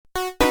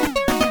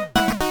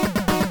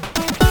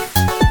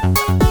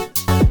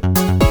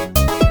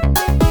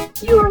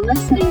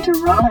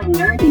Raw and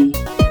Nerdy.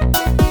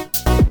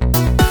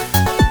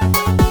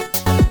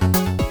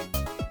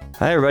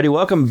 Hi everybody,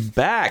 welcome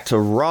back to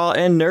Raw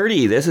and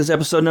Nerdy. This is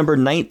episode number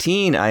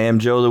 19. I am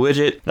Joe the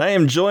Wigit, and I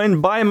am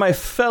joined by my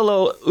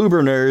fellow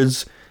Uber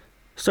nerds,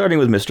 starting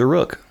with Mr.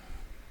 Rook.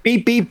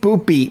 Beep, beep,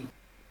 boop, beep.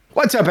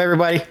 What's up,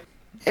 everybody?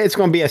 It's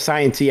going to be a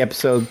sciencey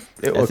episode,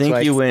 I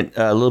think you went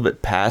a little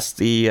bit past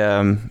the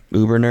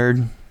Uber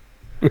nerd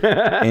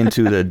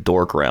into the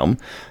dork realm.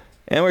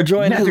 And we're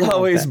joined, as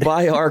always,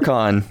 by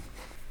Archon.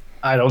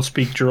 I don't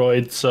speak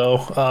droid,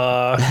 so,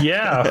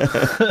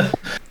 yeah.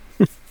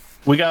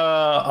 We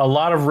got a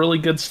lot of really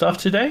good stuff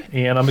today,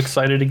 and I'm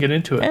excited to get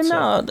into it.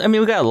 And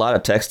we got a lot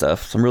of tech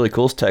stuff, some really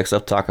cool tech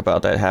stuff to talk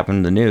about that happened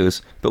in the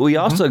news. But we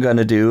also going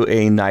to do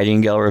a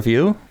Nightingale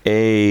review,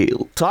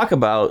 talk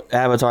about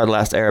Avatar: The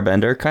Last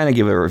Airbender, kind of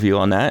give a review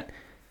on that.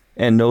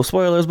 And no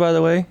spoilers, by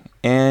the way.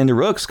 And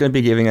Rook's going to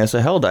be giving us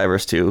a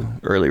Helldivers 2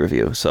 early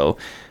review. So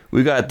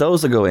we got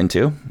those to go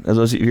into.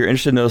 If you're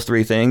interested in those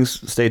three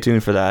things, stay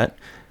tuned for that.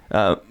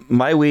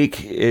 My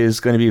week is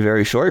going to be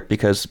very short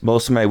because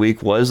most of my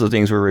week was the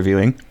things we're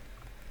reviewing.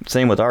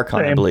 Same with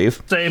Archon, I believe.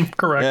 Same,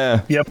 correct.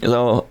 Yeah. Yep.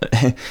 So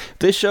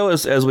this show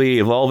is, as we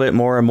evolve it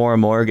more and more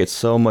and more, gets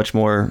so much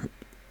more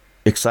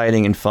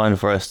exciting and fun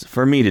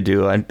for me to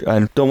do. I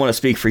don't want to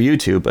speak for you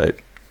two, but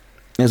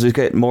as we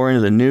get more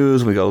into the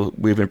news,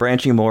 we've been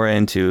branching more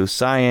into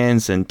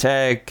science and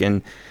tech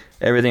and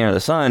everything under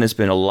the sun. It's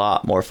been a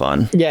lot more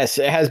fun. Yes,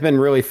 it has been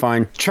really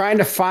fun. Trying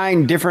to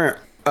find different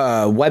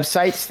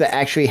websites that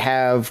actually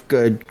have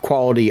good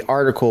quality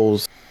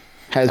articles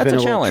has been a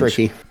little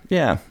tricky.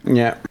 Yeah.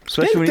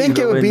 Especially didn't think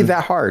it would be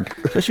that hard.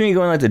 Especially when you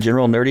go in like the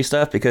general nerdy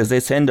stuff, because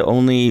they tend to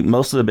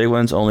most of the big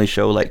ones only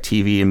show like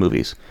TV and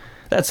movies.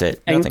 That's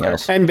it. Nothing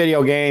else. And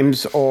video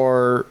games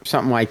or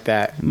something like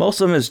that. Most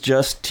of them is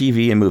just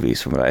TV and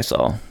movies from what I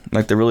saw.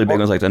 Like the really big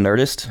ones like the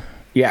Nerdist.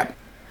 Yeah.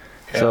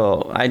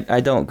 So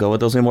I don't go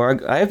with those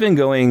anymore. I've been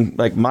going,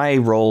 like my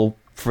role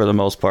for the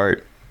most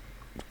part,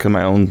 because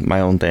my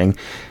own thing,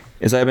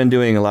 is I've been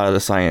doing a lot of the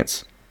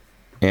science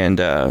and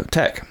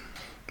tech.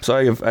 So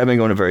I've been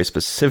going to very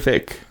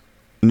specific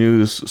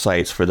news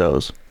sites for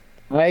those.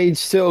 I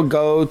still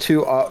go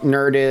to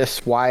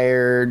Nerdist,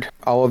 Wired,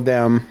 all of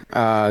them,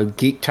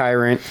 Geek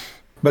Tyrant,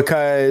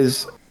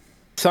 because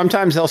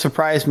sometimes they'll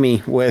surprise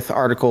me with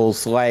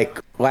articles like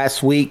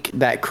last week,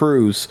 that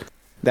cruise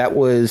that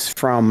was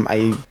from,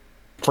 I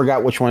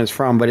forgot which one it's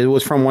from, but it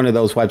was from one of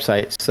those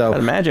websites. So I'd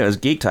imagine it was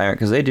Geek Tyrant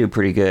because they do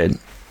pretty good.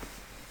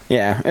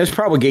 Yeah, it was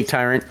probably Geek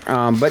Tyrant.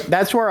 But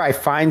that's where I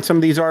find some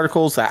of these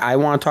articles that I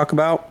want to talk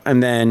about.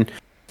 And then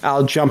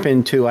I'll jump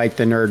into like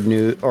the nerd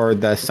news or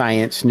the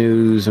science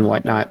news and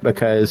whatnot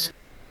because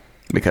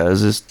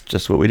it's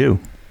just what we do.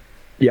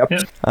 Yep.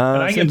 And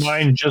I get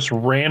mine just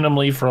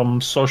randomly from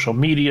social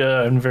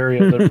media and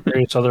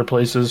various other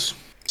places.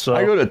 So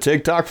I go to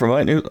TikTok for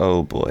my news.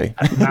 Oh boy.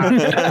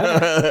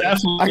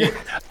 Absolutely.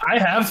 I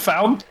have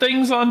found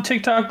things on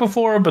TikTok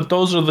before, but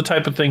those are the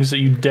type of things that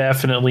you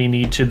definitely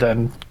need to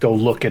then go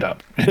look it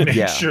up and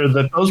make sure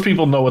that those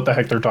people know what the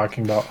heck they're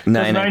talking about.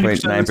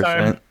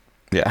 99.9%.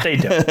 Yeah. They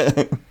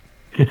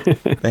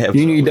do.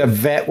 You need to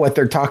vet what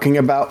they're talking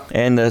about.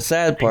 And the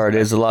sad part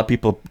is a lot of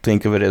people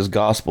think of it as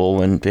gospel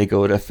when they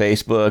go to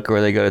Facebook or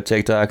they go to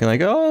TikTok and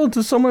like, oh,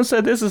 someone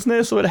said this is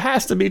this, so it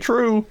has to be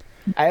true.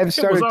 I have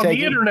started taking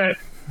the internet.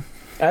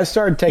 I've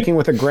started taking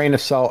with a grain of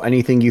salt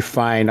anything you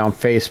find on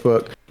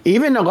Facebook.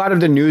 Even a lot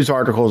of the news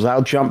articles,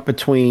 I'll jump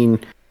between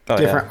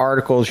different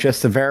articles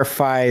just to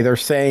verify they're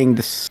saying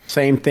the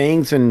same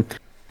things, and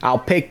I'll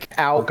pick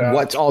out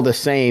what's all the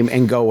same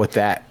and go with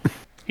that.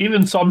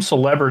 Even some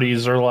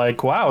celebrities are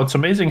like, wow, it's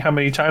amazing how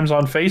many times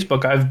on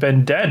Facebook I've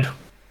been dead.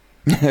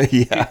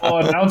 People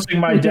announcing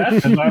my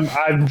death, and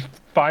I'm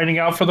finding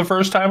out for the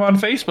first time on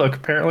Facebook.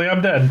 Apparently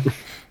I'm dead.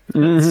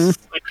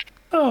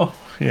 Oh,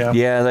 yeah.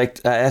 Yeah,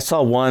 like I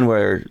saw one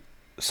where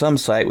some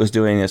site was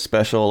doing a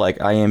special, like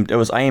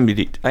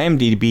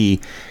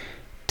IMDb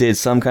did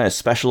some kind of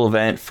special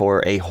event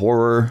for a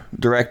horror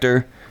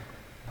director.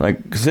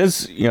 Like,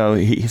 since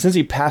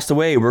he passed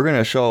away, we're going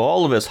to show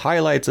all of his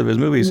highlights of his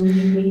movies.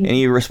 And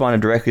he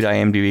responded directly to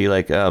IMDb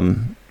like,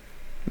 I'm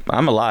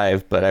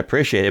alive, but I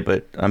appreciate it,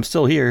 but I'm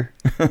still here.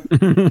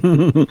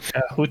 Who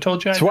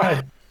told you I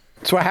died?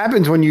 That's what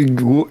happens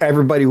when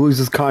everybody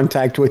loses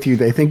contact with you.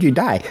 They think you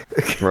die.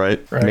 Right.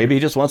 Maybe he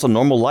just wants a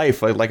normal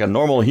life, like a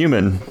normal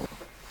human.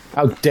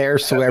 How dare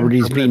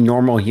celebrities be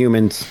normal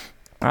humans?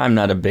 I'm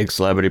not a big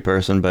celebrity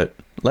person, but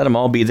let them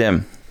all be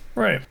them.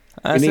 Right.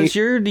 Since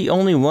you're the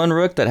only one,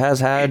 Rook, that has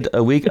had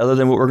a week other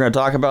than what we're going to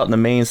talk about in the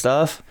main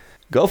stuff,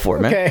 go for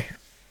it, man. Okay,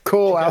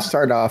 cool. I'll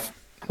start off.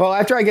 Well,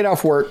 after I get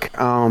off work,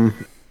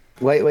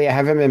 lately I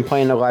haven't been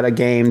playing a lot of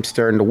games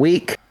during the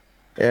week.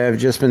 I've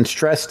just been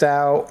stressed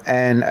out,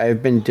 and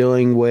I've been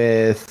dealing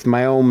with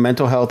my own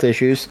mental health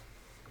issues.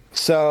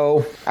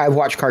 So I've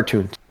watched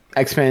cartoons.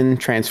 X-Men,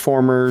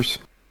 Transformers.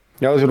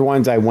 Those are the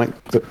ones I went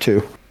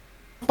to.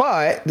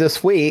 But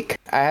this week,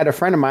 I had a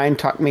friend of mine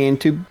talk me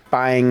into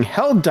buying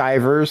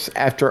Helldivers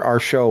after our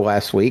show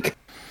last week.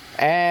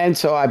 And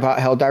so I bought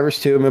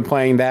Helldivers 2 and been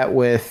playing that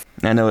with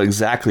I know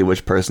exactly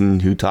which person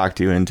who talked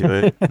you into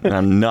it. And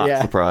I'm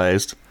not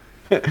surprised.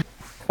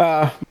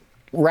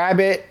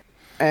 Rabbit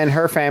and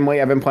her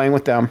family, I've been playing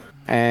with them,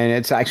 and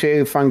it's actually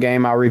a fun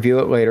game. I'll review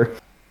it later.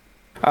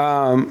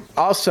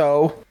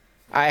 Also,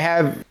 I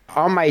have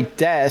on my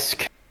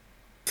desk,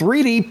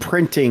 3D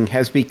printing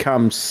has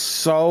become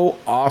so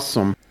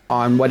awesome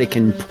on what it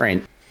can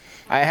print.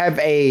 I have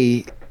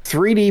a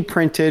 3D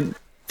printed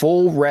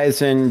full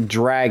resin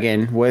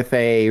dragon with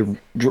a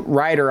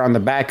rider on the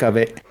back of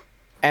it,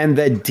 and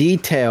the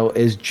detail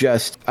is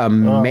just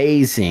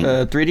amazing.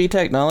 3D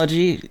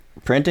technology,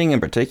 printing in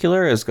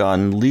particular, has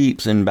gone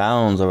leaps and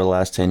bounds over the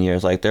last 10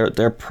 years. Like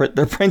they're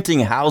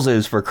printing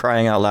houses, for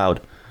crying out loud.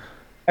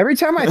 Every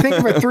time I think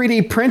of a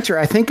 3D printer,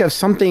 I think of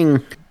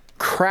something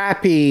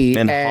crappy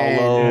and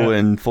hollow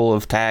and full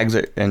of tags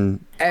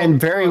and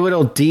very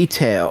little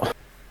detail.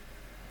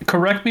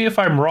 Correct me if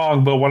I'm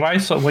wrong, but when I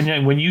saw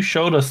when you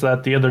showed us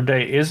that the other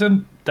day,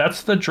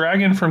 that's the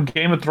dragon from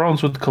Game of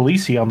Thrones with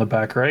Khaleesi on the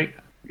back, right?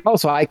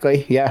 Most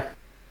likely, yeah.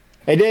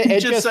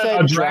 It just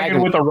said a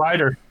dragon with a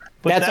rider.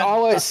 That's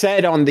all it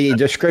said on the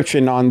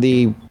description on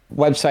the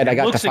website I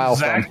got the file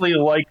from. Looks exactly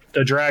like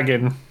the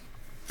dragon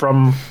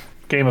from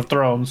Game of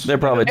Thrones. They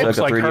probably took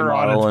a 3D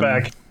model on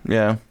its back.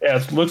 Yeah,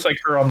 it looks like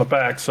her on the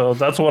back, so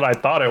that's what I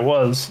thought it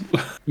was.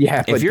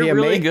 Yeah, if you're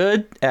really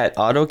good at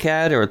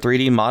AutoCAD or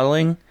 3D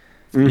modeling,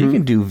 you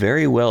can do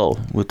very well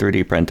with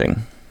 3D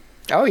printing.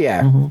 Oh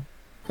yeah.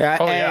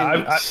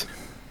 Yeah.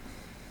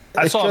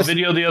 I saw a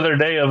video the other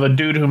day of a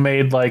dude who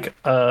made like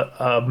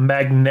a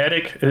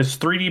magnetic. It's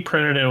 3D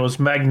printed and it was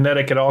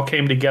magnetic. It all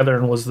came together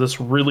and was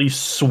this really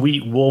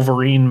sweet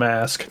Wolverine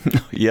mask.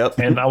 Yep.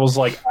 And I was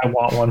like, I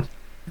want one.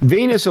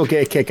 Venus will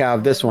get a kick out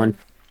of this one.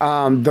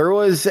 There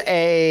was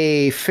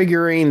a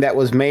figurine that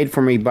was made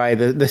for me by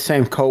the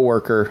same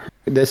coworker.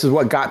 This is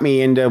what got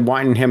me into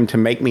wanting him to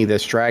make me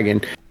this dragon.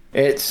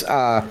 It's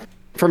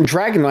from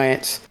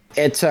Dragonlance.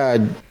 It's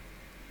a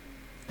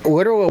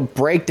literal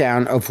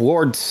breakdown of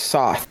Lord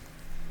Soth,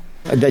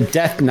 the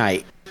Death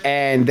Knight,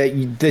 and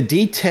the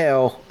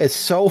detail is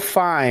so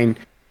fine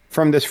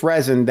from this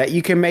resin that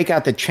you can make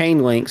out the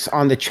chain links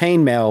on the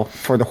chainmail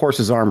for the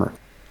horse's armor.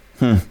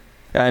 And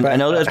I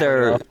know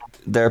that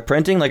they're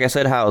printing, like I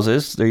said,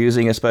 houses. They're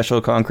using a special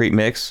concrete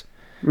mix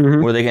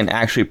where they can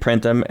actually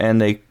print them,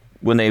 and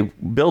when they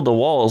build the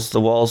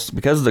walls,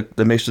 because of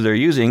the mixture they're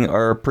using,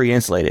 are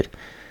pre-insulated.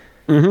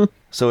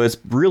 So it's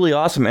really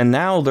awesome. And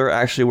now they're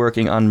actually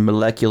working on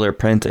molecular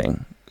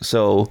printing.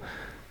 So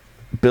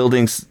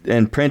building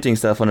and printing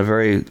stuff on a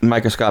very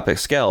microscopic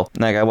scale.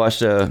 Like I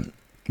watched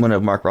one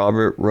of Mark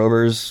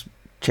Rober's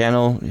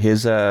channel. He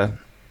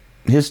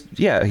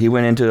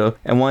went into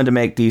and wanted to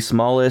make the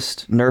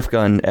smallest Nerf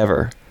gun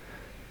ever.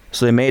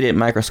 So they made it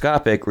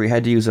microscopic, where you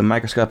had to use a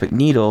microscopic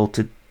needle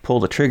to pull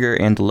the trigger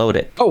and load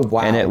it. Oh,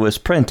 wow. And it was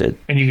printed.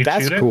 And you could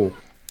That's shoot cool. it?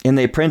 And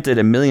they printed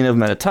 1 million of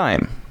them at a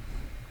time.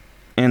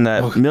 And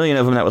that million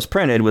of them that was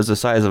printed was the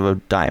size of a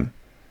dime.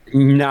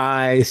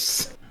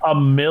 Nice.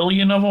 1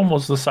 million of them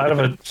was the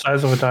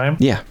size of a dime?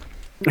 Yeah.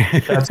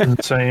 That's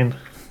insane.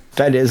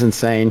 That is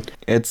insane.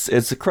 It's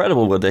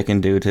incredible what they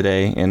can do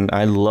today, and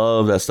I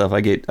love that stuff.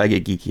 I get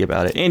geeky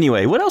about it.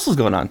 Anyway, what else is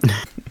going on?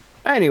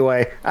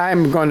 Anyway,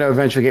 I'm going to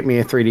eventually get me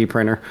a 3D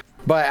printer.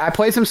 But I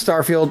played some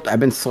Starfield. I've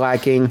been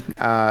slacking.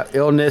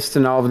 Illness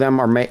and all of them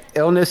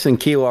Illness and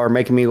Kilo are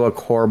making me look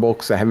horrible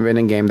because I haven't been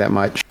in game that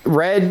much.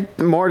 Read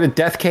more to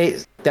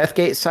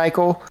Deathgate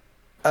cycle.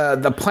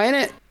 The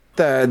planet,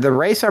 the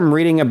race I'm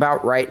reading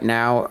about right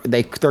now,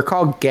 they're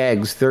called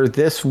Gegs. They're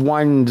this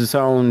one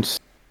zone's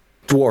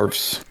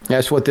dwarfs.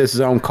 That's what this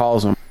zone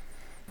calls them.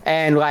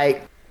 And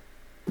like,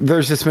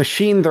 there's this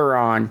machine they're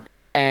on.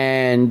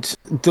 And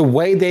the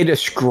way they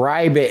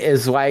describe it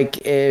is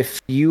like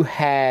if you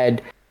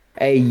had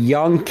a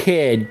young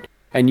kid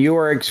and you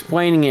were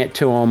explaining it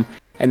to them,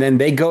 and then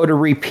they go to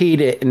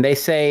repeat it, and they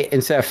say,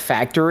 instead of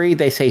factory,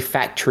 they say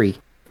factory.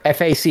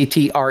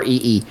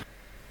 Factree.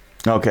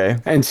 Okay.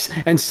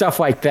 And stuff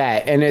like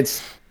that. And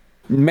it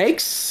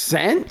makes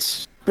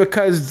sense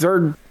because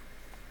they're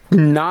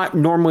not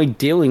normally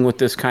dealing with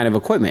this kind of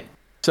equipment.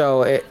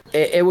 So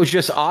it was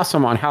just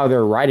awesome on how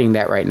they're writing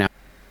that right now.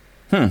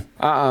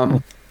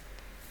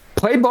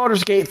 Played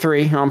Baldur's Gate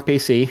 3 on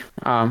PC.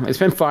 It's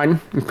been fun.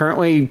 I'm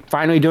currently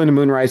finally doing the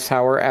Moonrise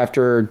Tower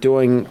after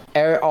doing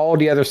all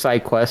the other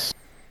side quests.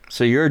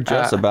 So you're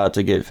just about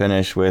to get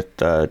finished with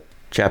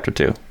Chapter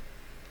 2.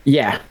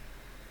 Yeah.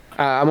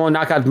 I'm going to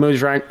knock out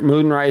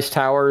Moonrise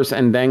Towers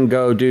and then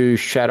go do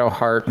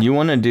Shadowheart. You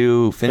want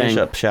to finish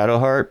up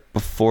Shadowheart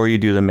before you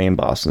do the main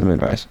boss in the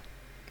Moonrise.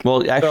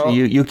 Well,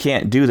 actually, you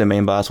can't do the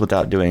main boss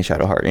without doing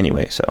Shadowheart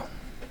anyway, so.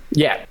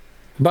 Yeah.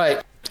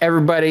 But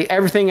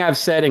everything I've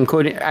said,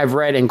 I've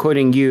read,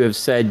 including you, have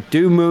said,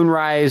 do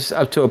Moonrise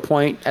up to a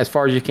point as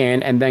far as you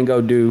can, and then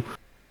go do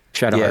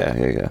Shadowheart. Yeah,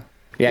 there you go.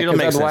 Yeah, it'll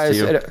make otherwise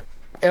sense to you.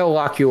 It'll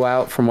lock you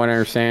out, from what I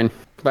understand.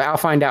 But I'll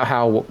find out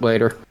how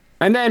later.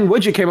 And then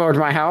Wigit came over to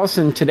my house,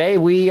 and today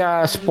we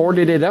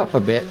sported it up a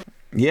bit.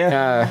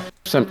 Yeah.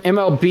 Some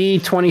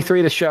MLB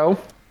 23, the show.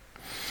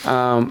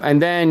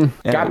 And then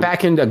got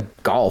back into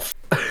golf.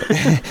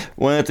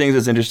 One of the things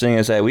that's interesting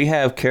is that we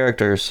have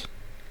characters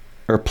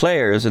or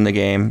players in the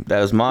game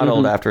that is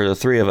modeled after the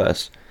three of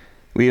us.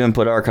 We even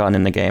put Archon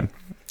in the game.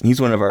 He's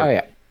one of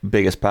our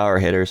biggest power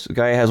hitters. The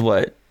guy has,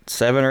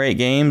 7 or 8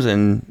 games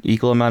and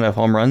equal amount of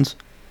home runs?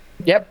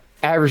 Yep,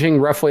 averaging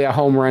roughly a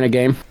home run a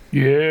game.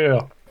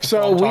 Yeah.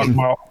 So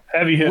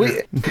heavy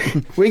hitter.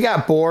 We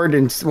got bored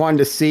and wanted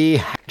to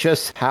see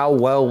just how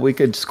well we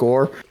could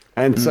score.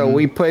 And so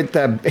we put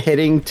the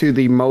hitting to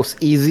the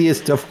most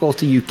easiest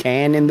difficulty you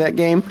can in that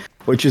game,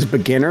 which is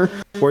beginner,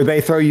 where they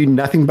throw you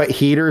nothing but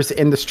heaters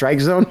in the strike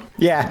zone.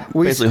 Yeah.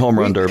 Basically home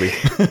run derby.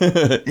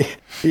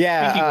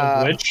 Yeah. Speaking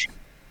of which,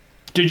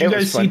 did you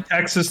guys see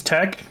Texas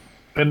Tech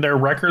and their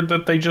record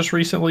that they just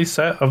recently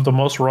set of the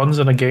most runs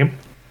in a game?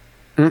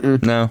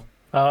 No.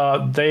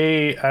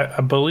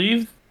 I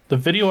believe the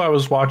video I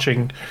was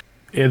watching,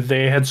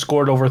 they had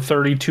scored over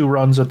 32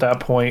 runs at that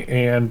point,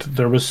 and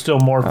there was still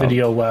more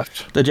video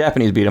left. The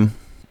Japanese beat them.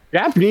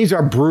 Japanese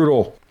are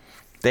brutal.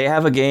 They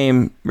have a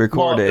game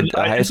recorded,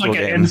 a high school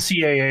game. game. It's like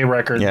an NCAA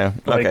record. Yeah,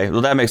 okay.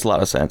 Well, that makes a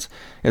lot of sense.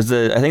 I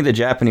think the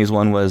Japanese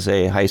one was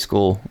a high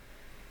school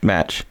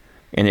match,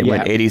 and it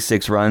went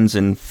 86 runs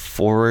in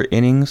 4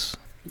 innings.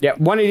 Yeah,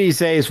 one of these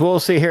days, we'll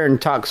sit here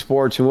and talk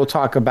sports, and we'll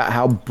talk about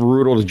how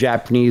brutal the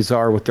Japanese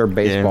are with their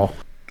baseball.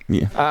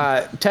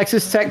 Yeah.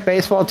 Texas Tech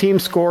baseball team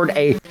scored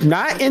a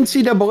not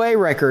NCAA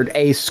record,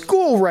 a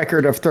school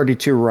record of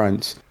 32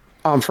 runs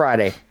on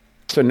Friday.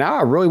 So now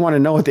I really want to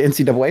know what the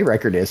NCAA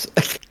record is.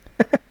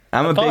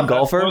 I'm a big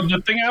golfer.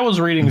 The thing I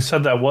was reading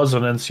said that was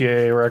an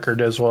NCAA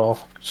record as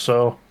well.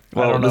 So,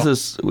 why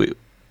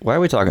are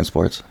we talking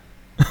sports?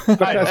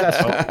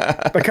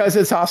 Because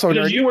it's also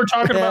because you were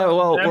talking about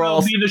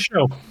MLB the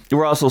show.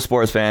 We're also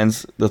sports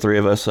fans, the three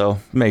of us, so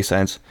it makes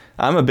sense.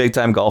 I'm a big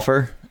time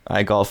golfer.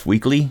 I golf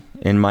weekly,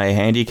 and my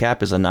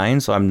handicap is a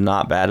 9, so I'm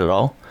not bad at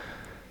all.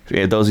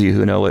 Yeah, those of you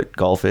who know what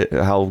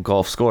how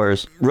golf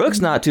scores, Rook's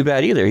not too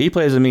bad either. He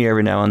plays with me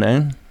every now and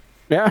then.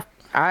 Yeah,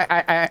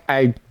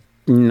 I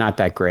not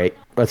that great.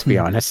 Let's be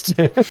honest.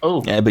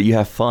 Yeah, but you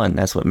have fun.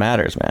 That's what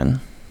matters, man.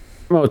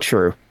 Well,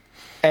 true.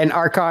 And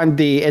Archon,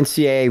 the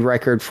NCAA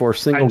record for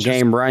single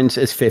game runs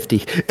is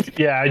 50.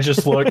 Yeah, I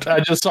just looked. I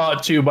just saw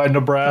it too by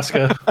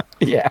Nebraska.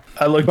 Yeah,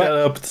 I looked that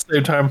up at the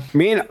same time.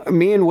 Me and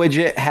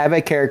Wigit have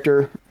a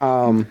character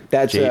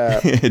that's a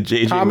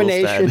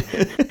combination.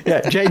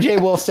 JJ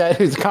Wilstead,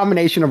 who's a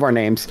combination of our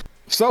names.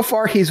 So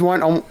far, he's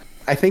won.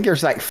 I think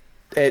there's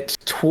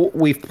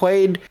we've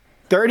played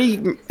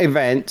 30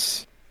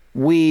 events.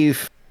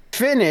 We've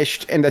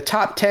finished in the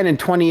top 10 in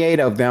 28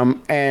 of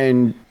them,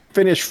 and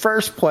finished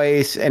first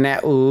place in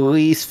at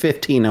least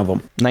 15 of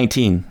them.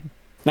 19,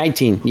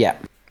 yeah.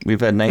 We've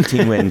had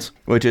 19 wins,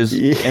 which is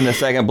in the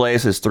second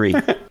place is 3.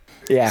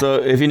 Yeah. So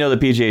if you know the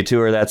PGA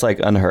Tour, that's like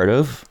unheard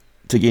of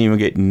to even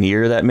get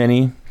near that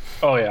many.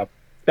 Oh yeah.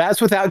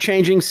 That's without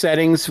changing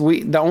settings.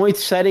 The only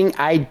setting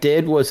I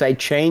did was I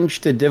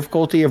changed the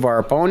difficulty of our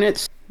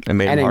opponents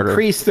and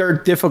increased their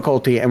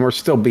difficulty, and we're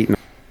still beating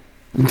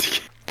them.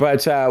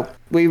 But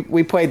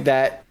we played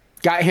that.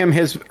 Got him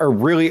a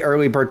really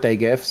early birthday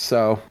gift,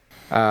 so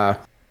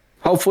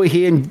hopefully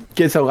he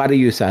gets a lot of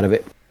use out of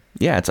it.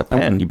 Yeah, it's a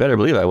pen. You better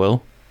believe I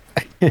will.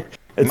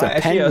 It's a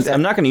pen.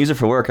 I'm not going to use it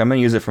for work. I'm going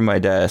to use it for my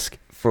desk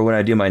for when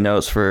I do my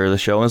notes for the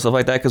show and stuff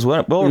like that. Because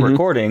while we're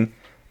recording,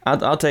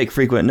 I'll take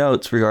frequent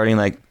notes regarding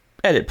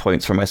edit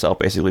points for myself,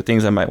 basically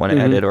things I might want to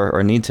edit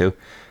or need to.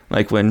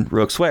 Like when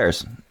Rook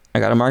swears, I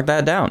got to mark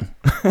that down.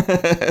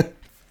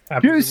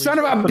 You son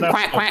of a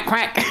quack, quack,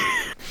 quack.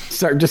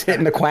 Start just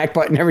hitting the quack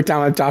button every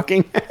time I'm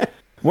talking.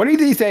 One of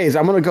these days,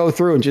 I'm going to go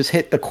through and just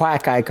hit the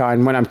quack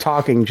icon when I'm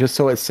talking, just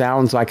so it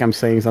sounds like I'm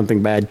saying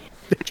something bad.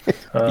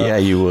 Yeah,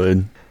 you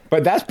would.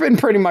 But that's been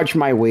pretty much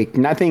my week.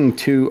 Nothing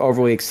too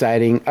overly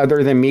exciting,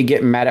 other than me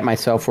getting mad at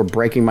myself for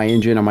breaking my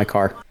engine on my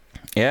car.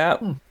 Yeah,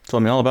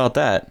 told me all about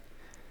that.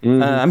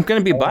 I'm going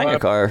to be buying a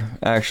car,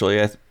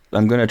 actually.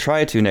 I'm going to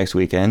try to next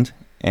weekend.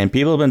 And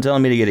people have been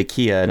telling me to get a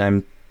Kia, and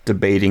I'm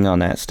debating on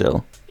that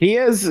still.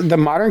 The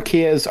modern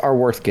Kias are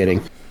worth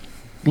getting.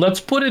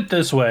 Let's put it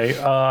this way.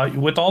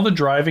 With all the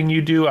driving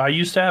you do, I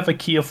used to have a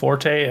Kia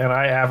Forte, and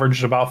I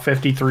averaged about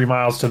 53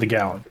 miles to the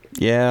gallon.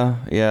 Yeah,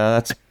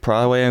 that's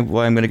probably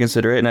why I'm going to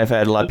consider it. And I've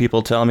had a lot of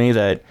people tell me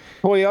that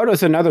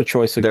Toyota's another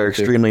choice. They're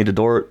extremely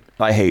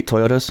I hate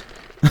Toyotas.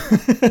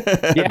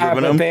 Yeah,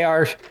 but they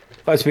are.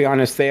 Let's be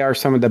honest, they are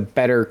some of the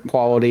better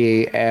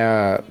quality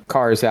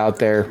cars out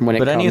there when it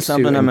comes to endurance. But I need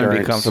something I'm going to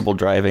be comfortable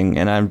driving,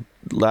 and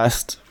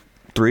last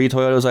 3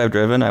 Toyotas I've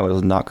driven, I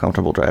was not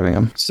comfortable driving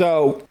them.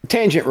 So,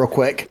 tangent real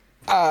quick.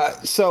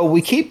 So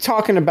we keep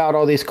talking about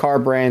all these car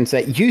brands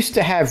that used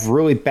to have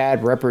really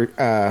bad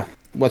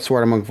what's the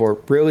word I'm looking for?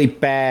 Really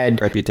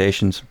bad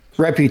reputations.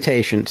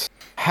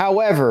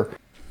 However,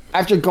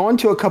 after going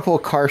to a couple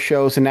of car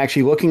shows and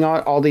actually looking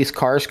at all these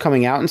cars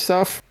coming out and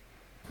stuff,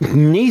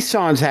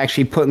 Nissan's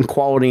actually putting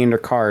quality in their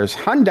cars.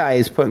 Hyundai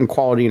is putting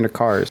quality in their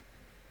cars.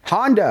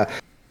 Honda.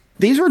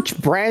 These were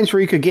brands where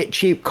you could get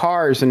cheap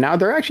cars, and now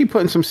they're actually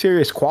putting some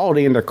serious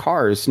quality in their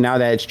cars now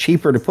that it's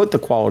cheaper to put the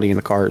quality in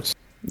the cars.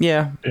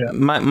 Yeah.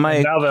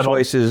 My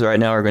choices right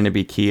now are going to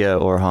be Kia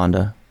or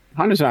Honda.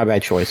 Honda's not a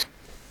bad choice.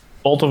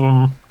 Both of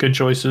them good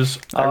choices.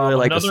 I really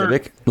like the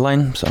Civic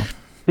line, so.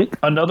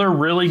 Another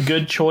really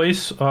good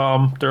choice.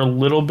 They're a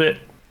little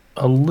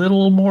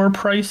more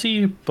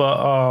pricey,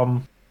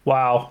 but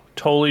wow,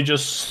 totally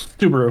just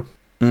Subaru.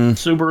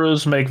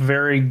 Subarus make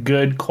very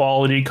good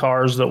quality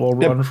cars that will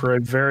run for a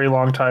very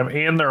long time,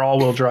 and they're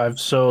all-wheel drive,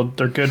 so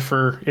they're good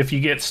for if you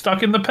get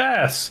stuck in the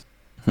pass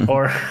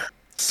or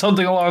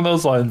something along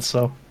those lines.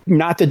 So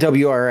not the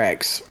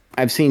WRX.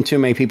 I've seen too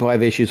many people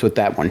have issues with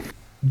that one.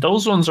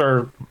 Those ones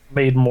are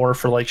made more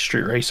for like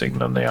street racing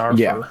than they are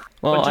for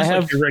I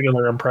have like your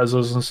regular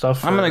Imprezas and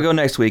stuff. I'm gonna go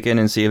next weekend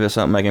and see if it's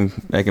something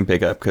I can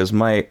pick up, because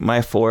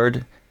my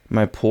Ford,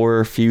 my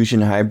poor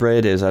Fusion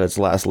Hybrid, is at its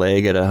last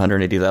leg at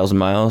 180,000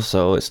 miles,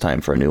 so it's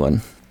time for a new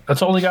one.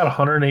 That's only got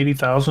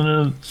 180,000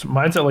 in it.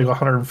 Mine's at like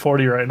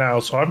 140 right now,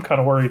 so I'm kind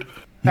of worried.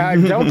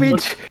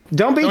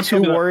 Don't be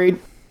too worried.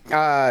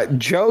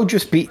 Joe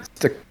just beat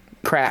the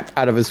crap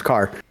out of his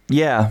car.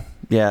 Yeah,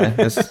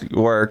 it's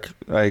work.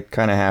 I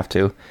kind of have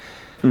to.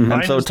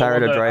 I'm so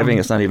tired of driving,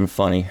 it's not even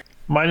funny.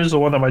 Mine is the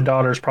one that my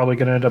daughter's probably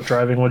going to end up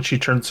driving when she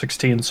turns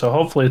 16, so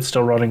hopefully it's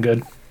still running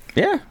good.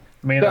 Yeah.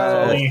 Man,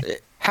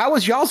 how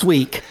was y'all's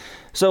week?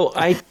 So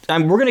we're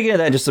going to get into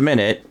that in just a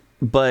minute,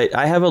 but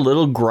I have a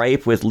little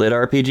gripe with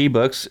LitRPG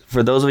books.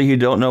 For those of you who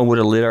don't know what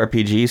a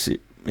LitRPG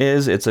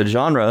is, it's a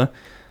genre,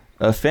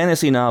 a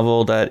fantasy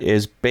novel that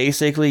is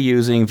basically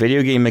using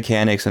video game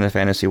mechanics in a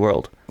fantasy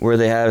world, where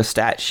they have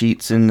stat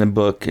sheets in the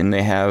book and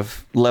they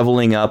have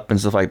leveling up and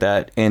stuff like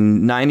that.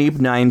 And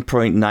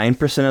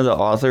 99.9% of the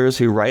authors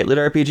who write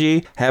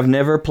LitRPG have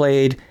never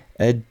played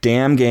a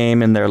damn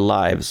game in their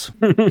lives.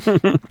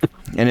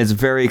 And it's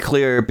very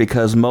clear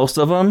because most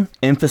of them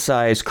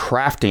emphasize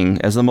crafting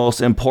as the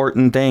most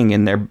important thing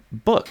in their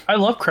book. I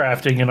love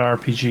crafting in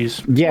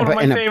RPGs. Yeah, one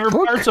of my favorite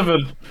parts of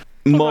it.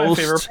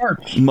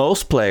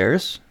 Most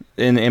players,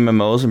 in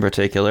MMOs in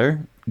particular,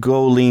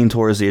 go lean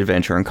towards the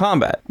adventure and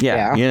combat.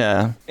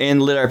 Yeah. In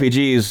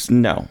LitRPGs,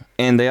 no.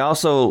 And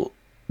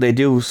they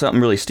do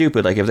something really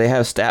stupid. Like if they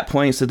have stat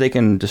points that they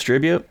can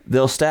distribute,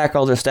 they'll stack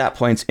all their stat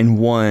points in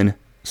one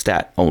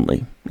stat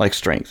only, like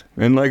strength.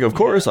 And like, of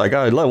course, I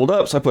got leveled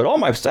up, so I put all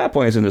my stat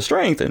points into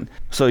strength. And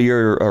so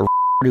you're a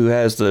who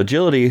has the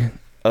agility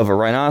of a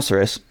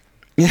rhinoceros,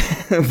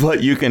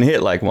 but you can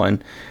hit like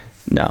one.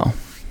 No.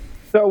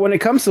 So when it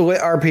comes to Lit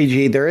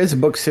RPG, there is a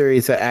book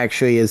series that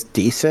actually is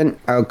decent.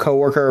 A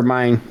coworker of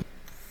mine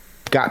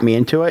got me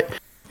into it.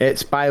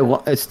 It's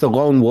the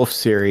Lone Wolf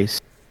series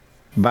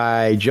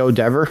by Joe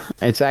Dever.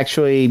 It's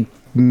actually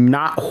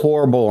not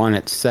horrible on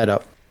its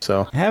setup.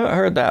 So I haven't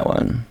heard that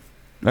one,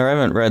 or I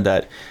haven't read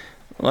that.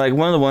 Like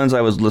one of the ones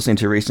I was listening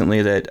to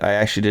recently that I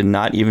actually did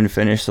not even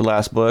finish the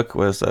last book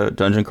was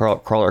Dungeon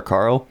Crawler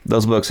Carl.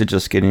 Those books are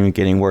just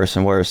getting worse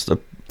and worse. The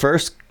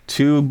first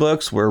two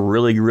books were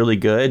really, really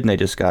good, and they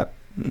just got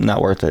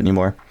not worth it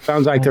anymore.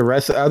 Sounds like the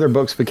rest of the other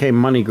books became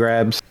money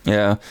grabs.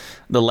 Yeah.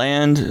 The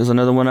Land is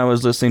another one I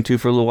was listening to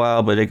for a little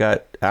while, but it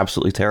got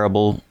absolutely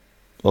terrible,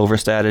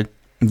 overstated.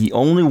 The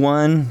only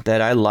one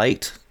that I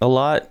liked a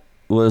lot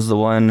was the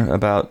one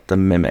about the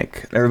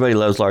Mimic. Everybody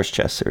loves Large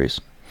Chess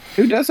series.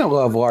 Who doesn't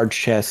love large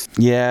chests?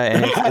 Yeah,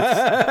 and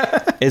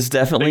it's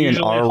definitely an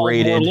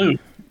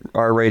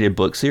R-rated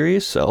book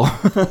series, so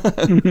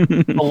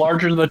the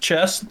larger the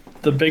chest,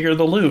 the bigger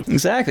the loot.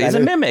 Exactly. It's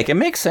a Mimic. It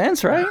makes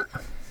sense, right?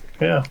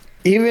 Yeah.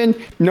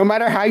 Even no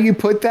matter how you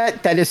put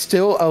that, that is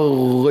still a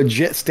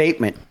legit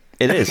statement.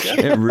 It is.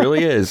 It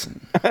really is.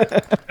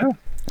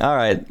 All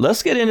right,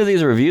 let's get into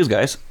these reviews,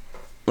 guys.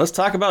 Let's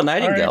talk about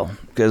Nightingale,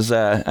 because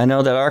I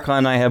know that Archon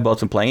and I have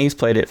both been playing. He's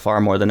played it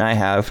far more than I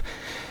have.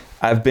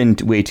 I've been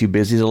way too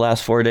busy the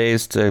last 4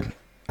 days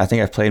I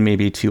think I've played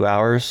maybe 2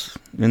 hours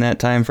in that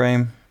time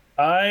frame.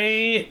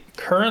 I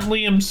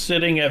currently am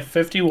sitting at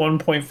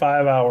 51.5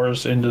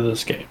 hours into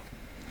this game.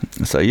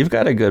 So you've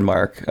got a good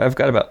mark. I've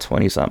got about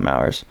 20-something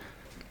hours.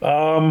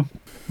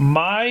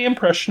 My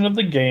impression of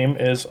the game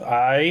is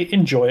I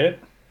enjoy it.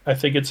 I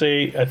think it's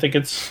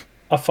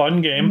a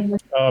fun game.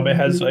 It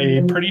has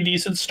a pretty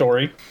decent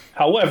story.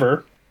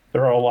 However,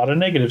 there are a lot of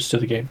negatives to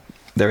the game.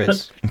 There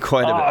is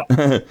quite a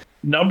bit.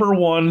 Number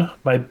one,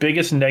 my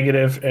biggest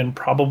negative and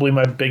probably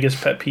my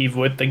biggest pet peeve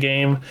with the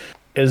game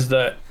is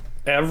that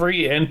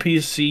every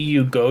NPC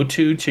you go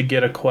to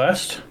get a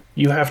quest,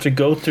 you have to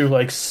go through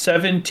like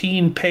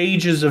 17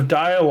 pages of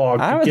dialogue.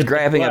 I was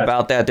grabbing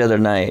about that the other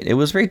night. It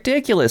was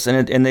ridiculous,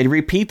 and they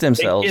repeat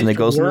themselves, and it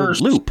goes in a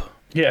loop.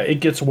 Yeah,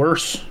 it gets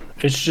worse.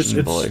 It's just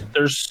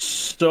there's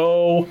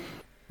so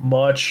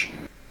much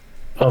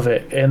of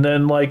it, and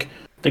then like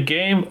the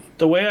game,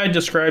 the way I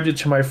described it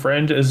to my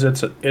friend is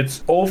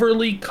it's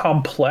overly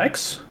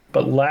complex,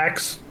 but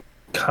lacks.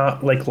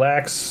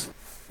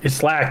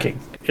 It's lacking.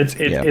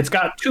 It's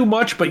got too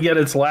much, but yet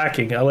it's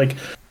lacking.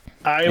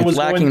 It's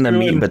lacking the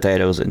meat and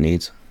potatoes it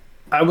needs.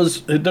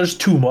 There's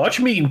too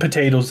much meat and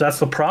potatoes. That's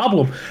the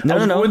problem.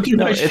 No.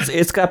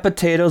 It's got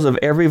potatoes of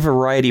every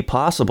variety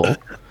possible,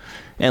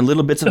 and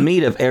little bits of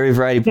meat of every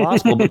variety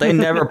possible, but they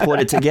never put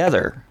it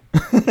together.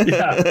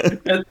 Yeah,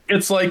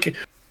 it's like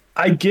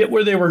I get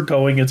where they were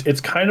going.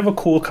 It's kind of a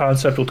cool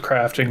concept with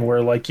crafting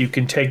where like you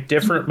can take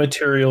different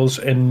materials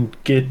and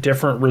get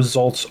different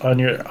results on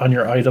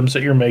your items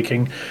that you're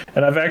making.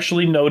 And I've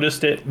actually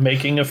noticed it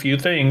making a few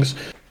things,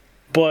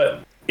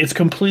 but it's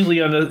completely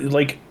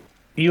like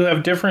you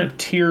have different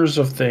tiers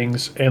of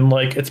things, and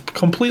like it's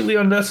completely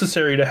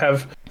unnecessary to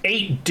have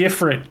 8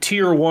 different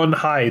tier 1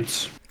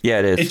 hides. Yeah,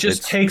 it is. It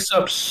just takes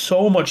up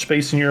so much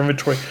space in your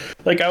inventory.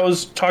 Like I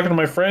was talking to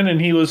my friend,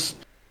 and he was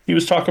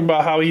talking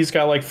about how he's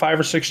got like 5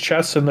 or 6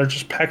 chests and they're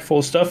just packed full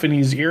of stuff, and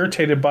he's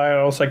irritated by it.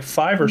 I was like,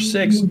 5 or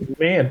 6?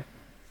 Man,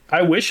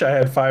 I wish I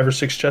had 5 or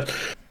 6 chests.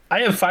 I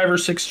have 5 or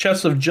 6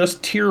 chests of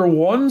just tier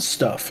 1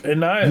 stuff, and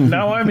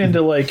now I'm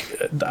into like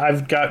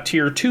I've got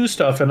tier 2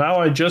 stuff, and now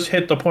I just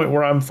hit the point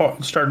where I'm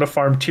starting to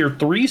farm tier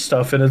 3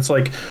 stuff, and it's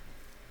like,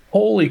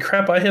 holy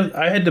crap! I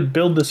had to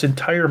build this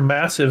entire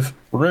massive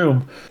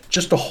room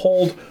just to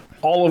hold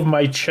all of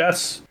my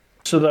chests,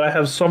 so that I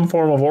have some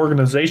form of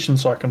organization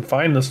so I can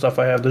find the stuff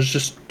I have. There's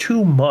just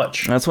too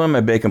much. That's one of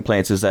my big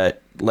complaints is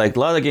that, like, a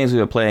lot of the games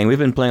we've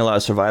been playing a lot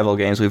of survival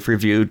games. We've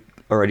reviewed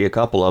already a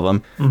couple of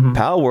them. Mm-hmm.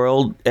 Pal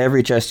World,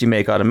 every chest you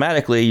make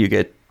automatically, you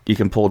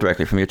can pull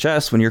directly from your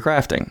chest when you're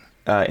crafting.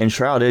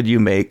 Enshrouded, you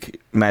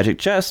make magic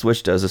chests,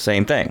 which does the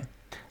same thing.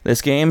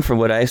 This game, from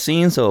what I've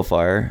seen so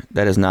far,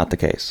 that is not the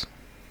case.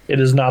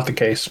 It is not the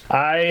case.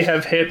 I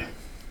have hit...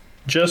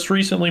 Just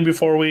recently,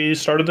 before we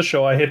started the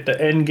show, I hit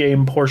the end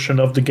game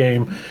portion of the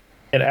game,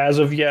 and as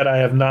of yet, I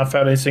have not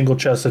found a single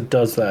chest that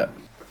does that.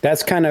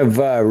 That's kind of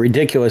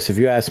ridiculous, if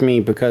you ask me,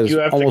 because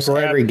almost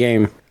every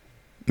game.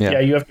 Yeah,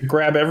 you have to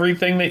grab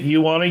everything that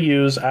you want to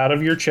use out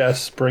of your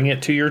chests, bring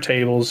it to your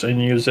tables, and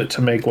use it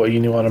to make what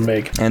you want to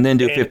make. And then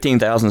do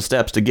 15,000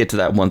 steps to get to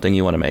that one thing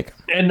you want to make.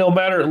 And no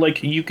matter,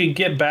 like, you can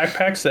get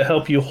backpacks that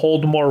help you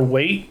hold more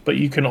weight, but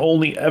you can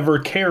only ever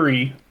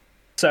carry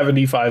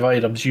 75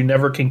 items. You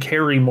never can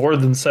carry more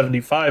than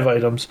 75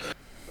 items.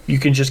 You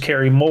can just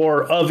carry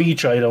more of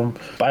each item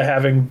by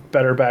having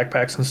better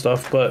backpacks and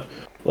stuff. But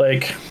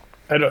like,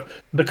 I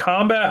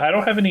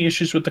don't have any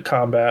issues with the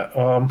combat.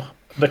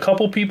 The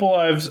couple people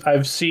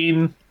I've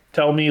seen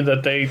tell me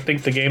that they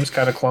think the game's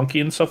kind of clunky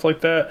and stuff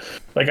like that.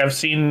 Like, I've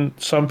seen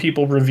some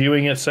people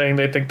reviewing it saying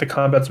they think the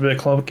combat's a bit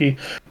clunky,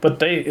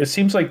 but it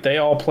seems like they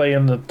all play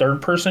in the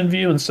third-person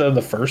view instead of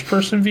the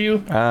first-person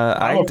view.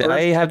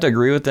 I have to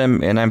agree with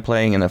them, and I'm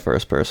playing in the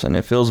first person.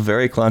 It feels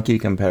very clunky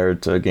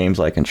compared to games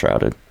like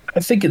Enshrouded. I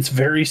think it's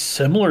very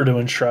similar to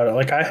Enshrouded.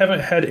 Like, I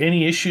haven't had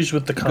any issues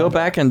with the combat. Go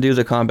back and do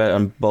the combat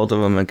on both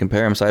of them and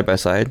compare them side by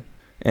side,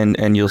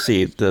 and you'll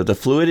see the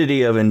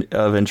fluidity of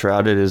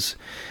Enshrouded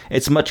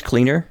it's much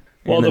cleaner.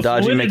 Well, and the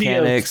dodging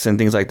mechanics and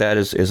things like that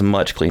is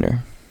much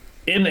cleaner.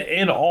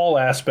 In all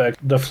aspects,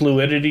 the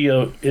fluidity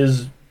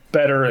is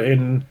better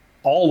in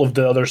all of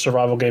the other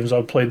survival games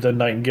I've played than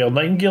Nightingale.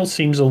 Nightingale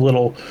seems a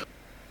little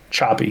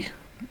choppy.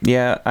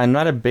 Yeah, I'm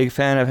not a big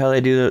fan of how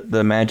they do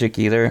the magic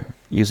either,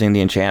 using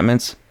the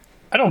enchantments.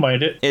 I don't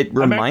mind it. It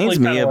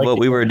reminds me of what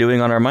we were doing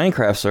on our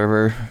Minecraft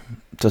server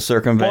to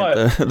circumvent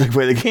the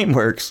way the game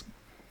works.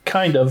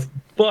 Kind of.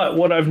 But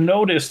what I've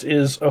noticed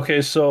is,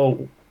 okay,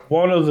 so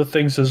one of the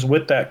things is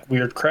with that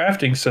weird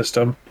crafting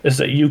system is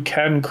that you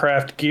can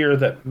craft gear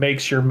that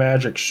makes your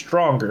magic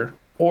stronger,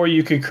 or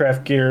you can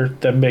craft gear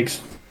that makes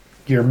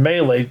your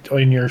melee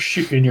and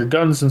your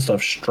guns and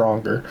stuff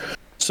stronger.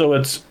 So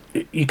it's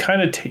you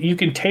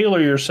can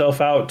tailor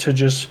yourself out to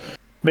just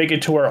make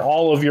it to where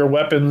all of your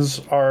weapons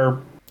are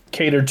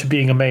catered to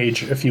being a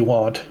mage if you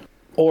want,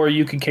 or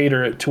you can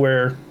cater it to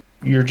where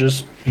you're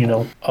just,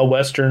 a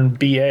Western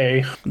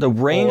BA. The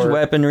ranged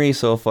weaponry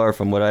so far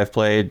from what I've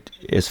played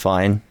is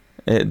fine.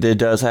 It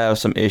does have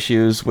some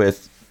issues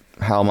with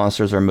how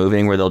monsters are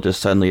moving, where they'll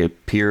just suddenly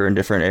appear in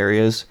different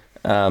areas.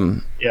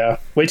 Yeah,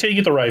 wait till you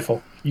get the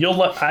rifle.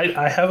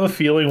 I have a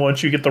feeling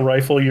once you get the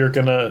rifle, you're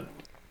gonna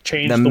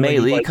change the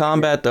melee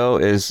combat. Though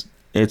it's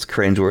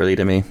cringeworthy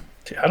to me.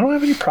 I don't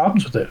have any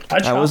problems with it.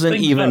 I wasn't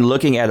even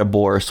looking at a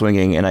boar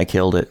swinging, and I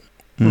killed it.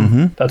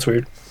 Mm-hmm. That's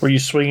weird. Were you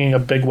swinging a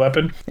big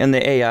weapon? And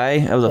the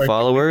AI of the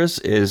followers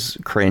is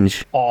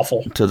cringe.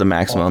 Awful. To the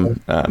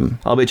maximum.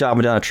 I'll be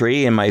chopping down a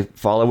tree, and my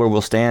follower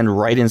will stand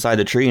right inside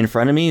the tree in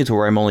front of me to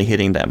where I'm only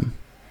hitting them.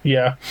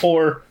 Yeah.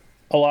 Or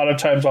a lot of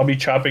times I'll be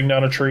chopping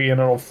down a tree, and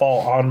it'll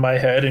fall on my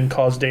head and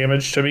cause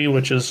damage to me,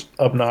 which is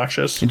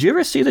obnoxious. Did you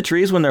ever see the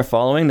trees when they're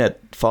falling that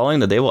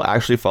they will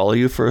actually follow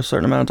you for a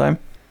certain amount of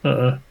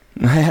time?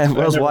 I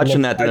was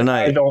watching that the other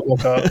night. I don't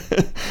look up.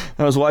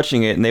 I was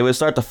watching it, and they would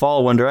start to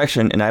fall one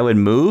direction, and I would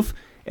move,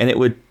 and it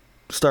would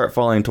start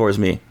falling towards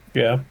me.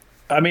 Yeah.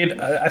 I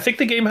mean, I think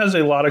the game has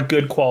a lot of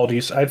good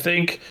qualities. I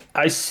think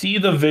I see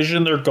the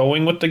vision they're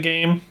going with the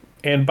game,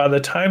 and by the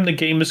time the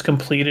game is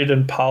completed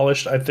and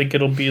polished, I think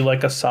it'll be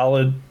like a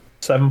solid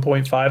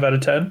 7.5 out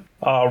of 10.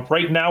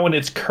 Right now, in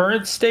its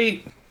current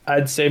state,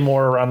 I'd say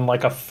more around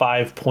like a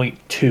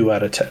 5.2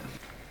 out of 10.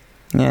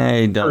 Yeah,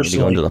 you don't need to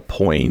go into the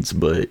points,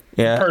 but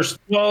yeah.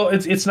 Well,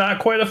 it's not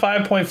quite a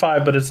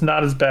 5.5, but it's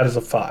not as bad as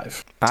a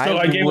 5. So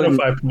I gave it a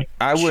 5.2.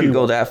 I wouldn't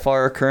go that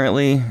far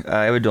currently.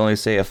 I would only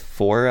say a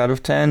 4 out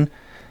of 10.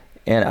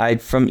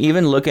 And from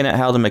even looking at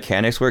how the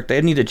mechanics work,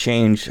 they need to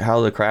change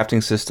how the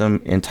crafting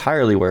system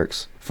entirely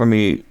works for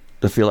me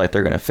to feel like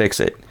they're going to fix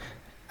it.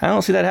 I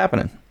don't see that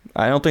happening.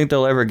 I don't think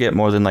they'll ever get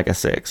more than like a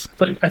 6.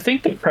 But I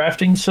think the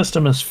crafting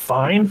system is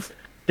fine.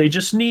 They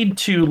just need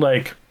to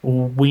like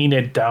wean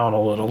it down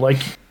a little.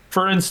 Like,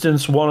 for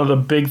instance, one of the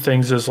big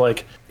things is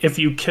like if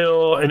you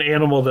kill an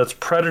animal that's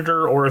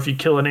predator or if you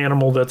kill an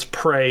animal that's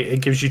prey,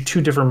 it gives you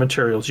 2 different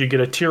materials. You get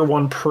a tier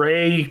 1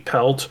 prey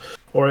pelt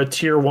or a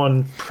tier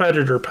 1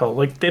 predator pelt.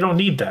 Like, they don't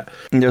need that.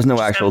 And there's no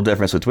actual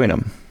difference between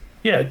them.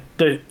 Yeah,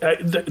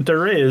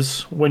 there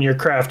is when you're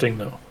crafting,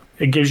 though.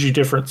 It gives you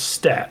different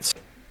stats.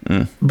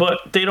 But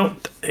they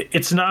don't.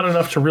 It's not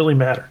enough to really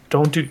matter.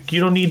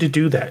 You don't need to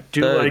do that.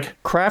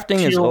 Crafting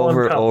is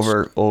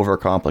over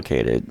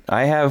complicated.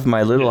 I have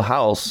my little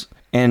house,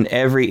 and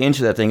every inch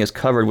of that thing is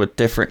covered with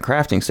different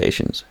crafting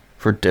stations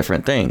for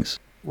different things.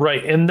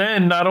 Right, and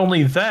then not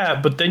only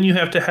that, but then you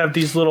have to have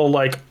these little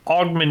like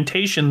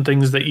augmentation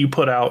things that you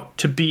put out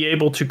to be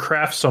able to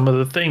craft some of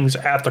the things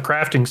at the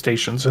crafting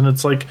stations. And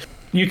it's like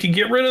you can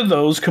get rid of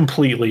those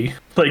completely.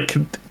 Like,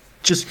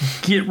 just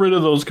get rid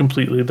of those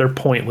completely. They're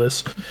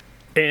pointless.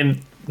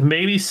 And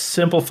maybe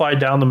simplify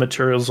down the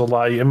materials a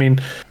lot. I mean,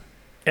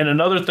 and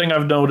another thing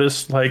I've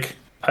noticed, like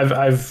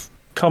I've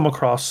come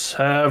across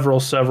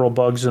several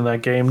bugs in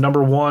that game.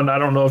 Number one, I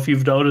don't know if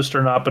you've noticed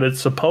or not, but it's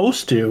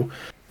supposed to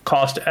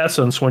cost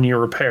essence when you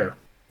repair.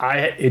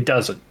 It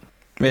doesn't.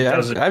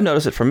 Yeah, I've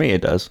noticed it. For me,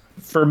 it does.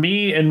 For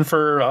me and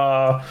for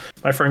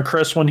my friend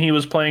Chris, when he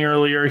was playing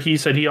earlier, he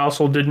said he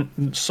also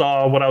didn't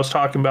saw what I was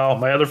talking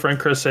about. My other friend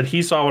Chris said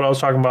he saw what I was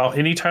talking about.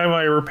 Anytime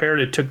I repaired,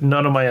 it took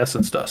none of my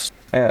essence dust.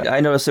 Yeah, I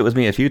noticed it with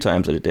me a few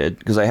times that it did,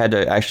 because I had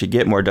to actually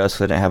get more dust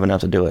because I didn't have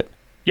enough to do it.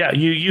 Yeah,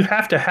 you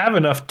have to have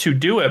enough to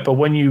do it, but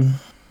when you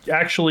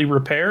actually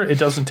repair, it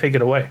doesn't take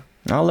it away.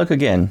 I'll look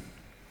again.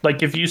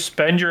 Like, if you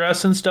spend your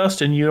essence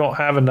dust and you don't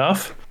have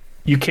enough,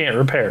 you can't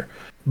repair.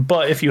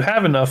 But if you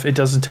have enough, it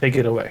doesn't take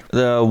it away.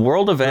 The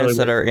world events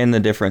that are in the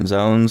different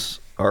zones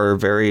are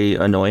very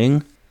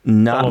annoying.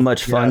 Not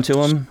much fun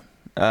to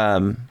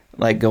them.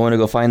 Like going to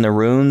go find the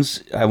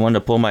runes. I wanted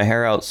to pull my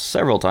hair out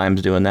several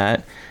times doing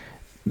that.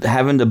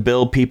 Having to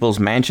build people's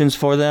mansions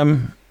for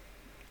them,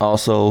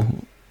 also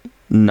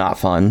not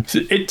fun.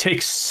 It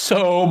takes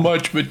so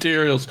much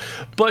materials.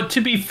 But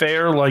to be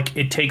fair, like,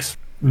 it takes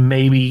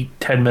maybe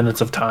 10 minutes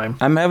of time.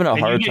 I'm having a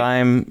hard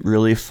time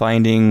really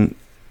finding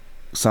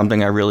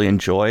something I really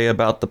enjoy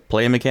about the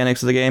play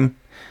mechanics of the game.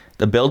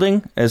 The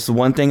building is the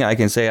one thing I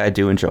can say I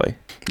do enjoy.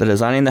 The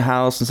designing the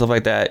house and stuff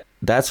like that,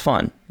 that's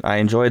fun. I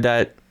enjoyed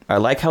that. I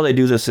like how they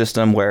do the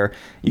system where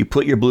you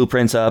put your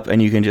blueprints up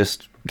and you can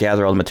just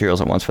gather all the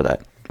materials at once for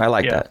that. I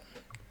like that.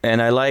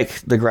 And I like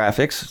the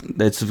graphics.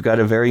 It's got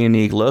a very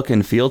unique look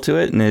and feel to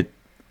it, and it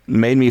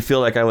made me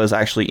feel like I was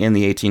actually in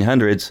the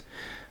 1800s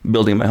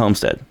building my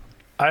homestead.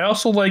 I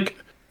also like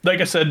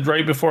I said,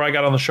 right before I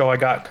got on the show, I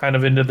got kind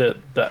of into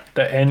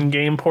the end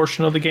game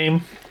portion of the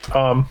game,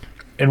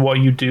 and what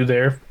you do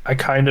there. I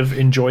kind of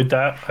enjoyed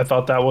that.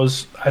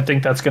 I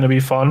think that's going to be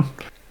fun.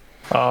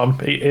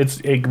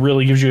 It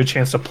really gives you a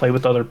chance to play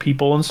with other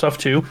people and stuff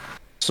too.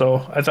 So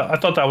I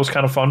thought that was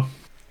kind of fun.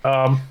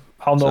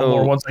 I'll know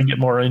more once I get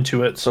more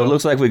into it. So it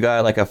looks like we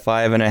got like a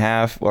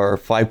 5.5 or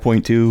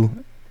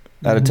 5.2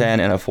 out of 10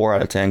 and a 4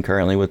 out of 10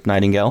 currently with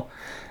Nightingale.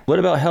 What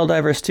about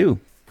Helldivers 2?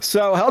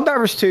 So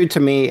Helldivers 2 to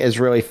me is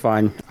really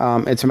fun.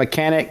 It's a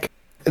mechanic.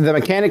 The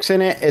mechanics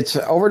in it, it's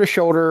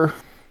over-the-shoulder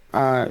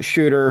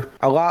shooter,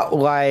 a lot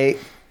like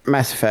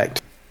Mass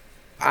Effect.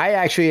 I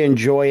actually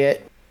enjoy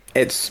it.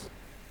 It's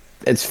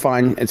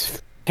fun.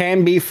 It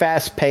can be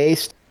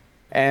fast-paced,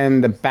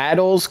 and the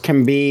battles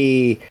can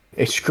be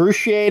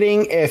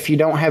excruciating if you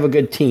don't have a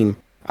good team.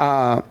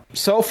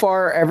 So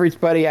far,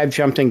 everybody I've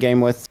jumped in game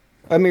with...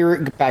 Let me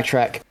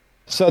backtrack.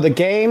 So the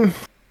game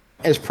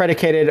is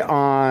predicated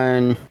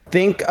on,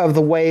 think of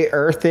the way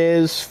Earth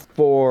is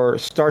for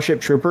Starship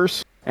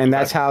Troopers, and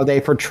that's how they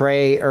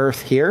portray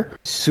Earth here.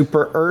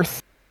 Super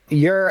Earth.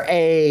 You're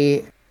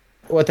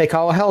what they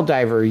call a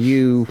Helldiver.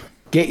 You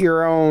get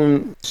your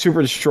own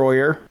super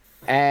destroyer,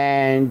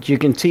 and you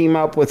can team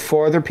up with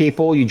 4 other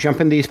people. You jump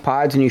in these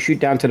pods and you shoot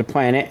down to the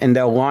planet, and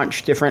they'll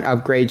launch different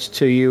upgrades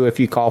to you if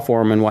you call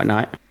for them and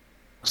whatnot.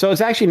 So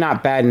it's actually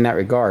not bad in that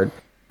regard.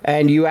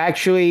 And you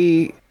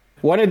actually...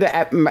 One of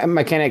the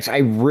mechanics I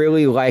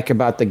really like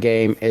about the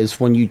game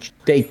is when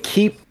they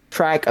keep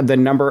track of the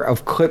number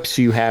of clips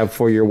you have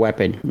for your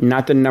weapon,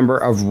 not the number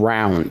of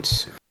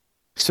rounds.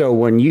 So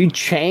when you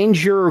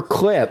change your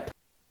clip,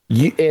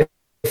 if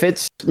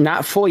it's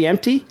not fully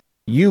empty,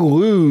 you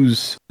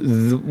lose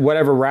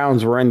whatever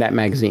rounds were in that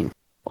magazine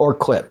or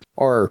clip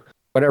or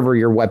whatever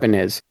your weapon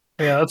is.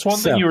 Yeah, that's one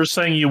thing you were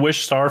saying you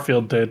wish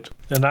Starfield did,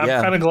 and I'm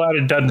kind of glad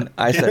it doesn't.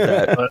 I said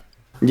that. But.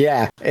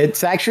 Yeah,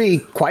 it's actually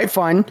quite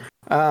fun.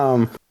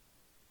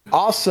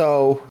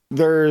 Also,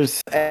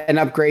 there's an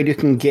upgrade you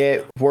can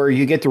get where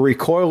you get the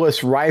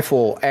recoilless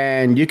rifle,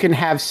 and you can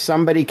have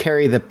somebody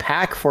carry the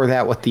pack for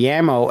that with the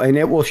ammo, and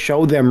it will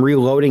show them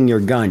reloading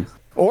your gun.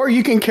 Or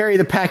you can carry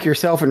the pack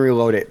yourself and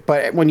reload it.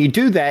 But when you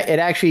do that, it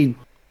actually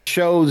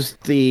shows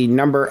the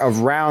number of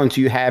rounds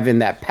you have in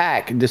that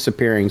pack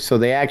disappearing. So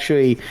they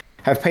actually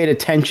have paid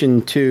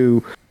attention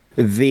to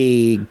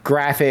the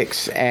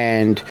graphics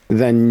and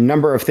the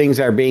number of things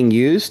that are being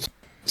used.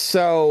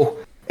 So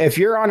if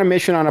you're on a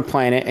mission on a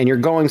planet and you're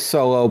going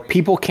solo,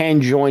 people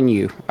can join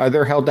you.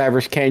 Other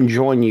Helldivers can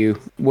join you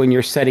when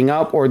you're setting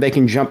up, or they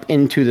can jump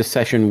into the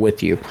session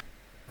with you.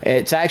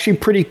 It's actually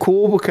pretty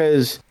cool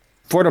because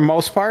for the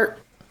most part,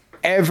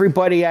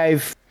 everybody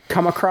I've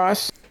come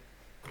across,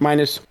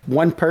 minus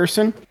one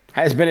person,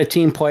 has been a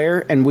team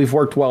player, and we've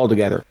worked well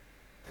together.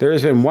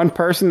 There's been one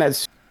person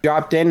that's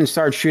dropped in and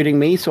started shooting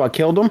me, so I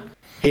killed him.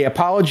 He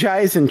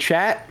apologized in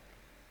chat,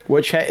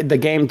 which the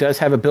game does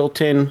have a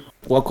built-in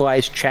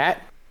localized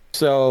chat,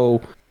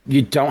 so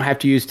you don't have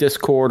to use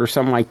Discord or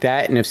something like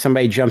that. And if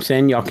somebody jumps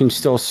in, y'all can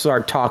still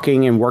start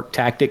talking and work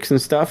tactics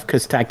and stuff,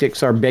 because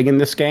tactics are big in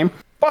this game.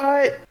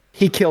 But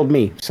he killed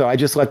me, so I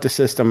just left the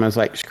system. I was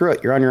like, screw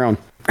it, you're on your own.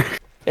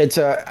 It's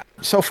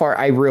so far,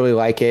 I really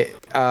like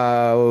it.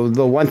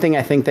 The one thing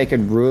I think they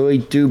could really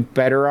do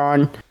better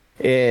on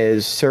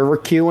is server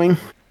queuing.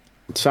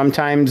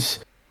 Sometimes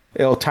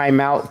it'll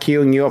time out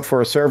queuing you up for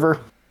a server,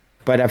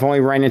 but I've only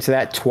run into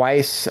that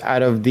twice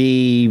out of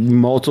the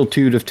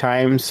multitude of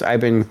times I've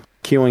been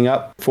queuing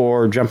up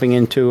for jumping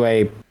into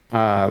a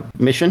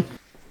mission.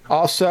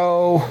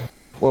 Also,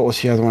 what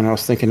was the other one I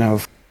was thinking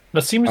of?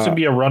 That seems to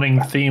be a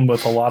running theme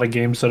with a lot of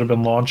games that have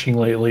been launching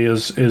lately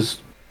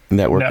is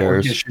network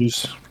errors.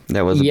 Issues.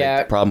 That was a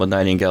big problem with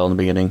Nightingale in the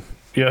beginning.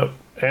 Yep.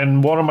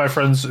 And one of my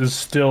friends is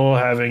still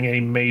having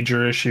a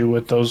major issue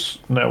with those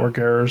network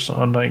errors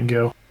on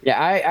Nightingale. Yeah,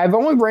 I've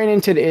only ran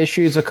into the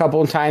issues a couple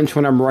of times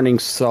when I'm running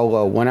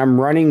solo. When I'm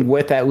running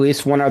with at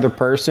least one other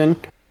person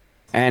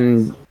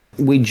and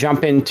we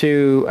jump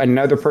into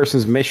another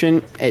person's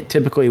mission, it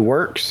typically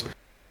works.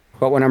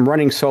 But when I'm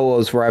running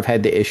solos where I've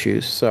had the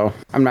issues, so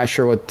I'm not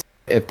sure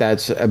if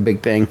that's a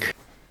big thing.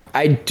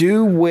 I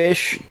do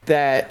wish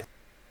that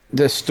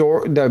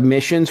the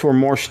missions were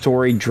more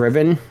story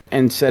driven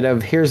instead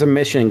of here's a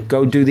mission,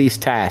 go do these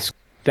tasks.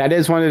 That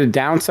is one of the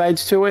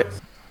downsides to it,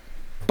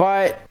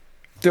 but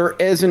there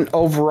is an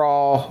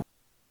overall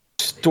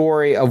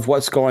story of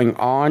what's going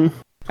on.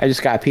 I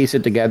just got to piece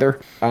it together.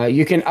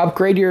 You can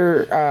upgrade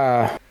your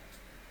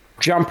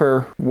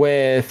jumper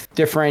with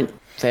different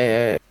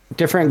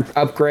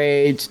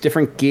upgrades,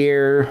 different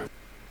gear,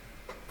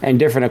 and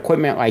different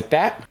equipment like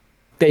that.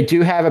 They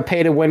do have a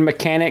pay-to-win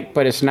mechanic,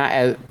 but it's not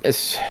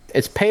as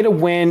it's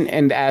pay-to-win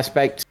in the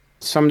aspect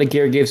some of the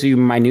gear gives you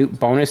minute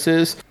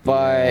bonuses,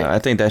 but I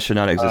think that should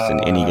not exist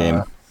in any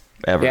game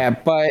ever. Yeah,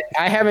 but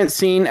I haven't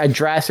seen a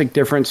drastic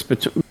difference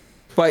between.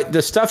 But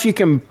the stuff you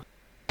can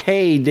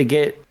pay to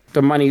get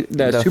the money,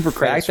 the super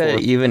credits. The fact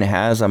that it even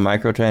has a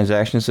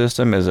microtransaction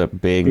system is a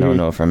big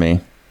no-no for me.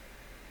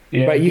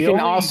 Yeah, but you can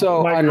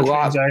also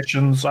unlock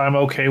transactions. I'm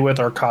okay with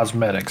are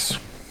cosmetics.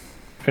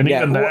 And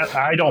even that,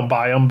 I don't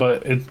buy them,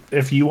 but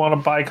if you want to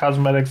buy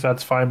cosmetics,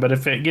 that's fine. But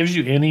if it gives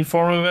you any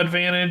form of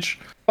advantage...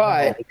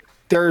 But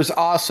there's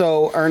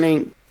also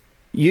earning...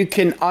 You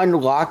can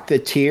unlock the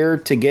tier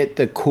to get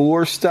the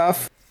cooler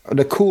stuff,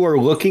 the cooler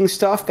looking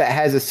stuff that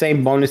has the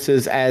same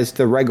bonuses as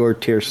the regular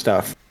tier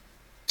stuff.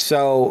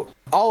 So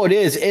all it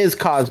is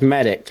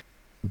cosmetic,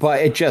 but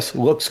it just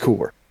looks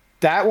cooler.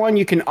 That one,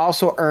 you can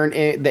also earn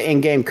the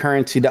in-game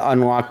currency to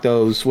unlock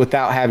those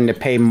without having to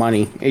pay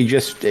money.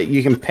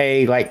 You can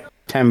pay like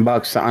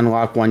 $10 to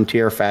unlock one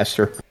tier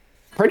faster.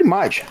 Pretty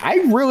much. I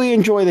really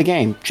enjoy the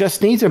game.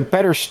 Just needs a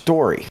better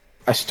story.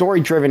 A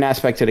story-driven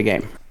aspect to the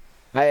game.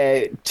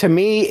 To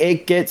me,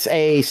 it gets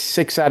a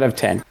 6 out of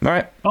 10. All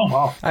right. Oh,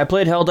 wow. I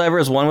played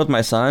Helldivers 1 with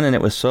my son, and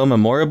it was so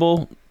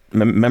memorable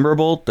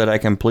that I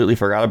completely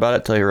forgot about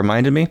it till he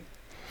reminded me.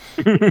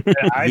 Yeah,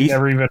 I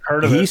never even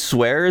heard of it. He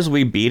swears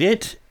we beat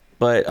it,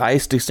 but I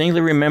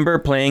distinctly remember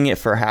playing it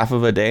for half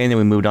of a day, and then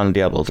we moved on to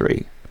Diablo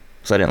 3.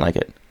 So I didn't like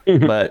it.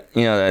 But,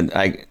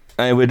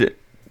 I would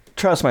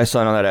trust my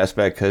son on that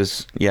aspect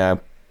because,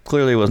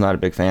 clearly was not a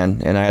big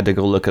fan, and I had to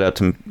go look it up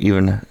to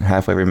even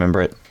halfway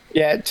remember it.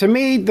 Yeah, to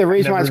me, the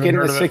reason why it's getting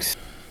a 6...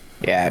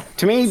 Yeah,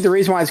 to me, the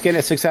reason why it's getting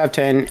a 6 out of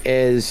 10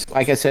 is,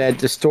 like I said,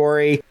 the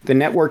story, the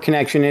network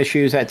connection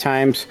issues at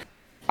times.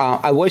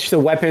 I wish the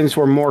weapons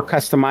were more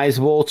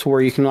customizable to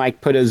where you can,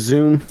 put a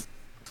zoom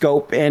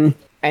scope in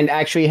and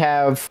actually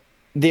have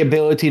the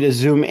ability to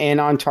zoom in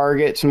on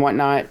targets and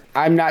whatnot.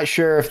 I'm not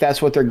sure if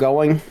that's what they're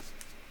going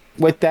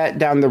with that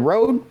down the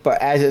road,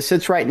 but as it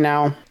sits right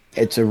now,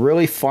 it's a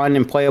really fun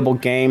and playable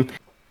game.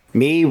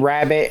 Me,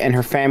 Rabbit, and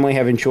her family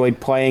have enjoyed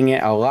playing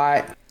it a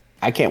lot.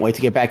 I can't wait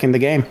to get back in the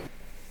game.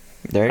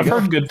 I've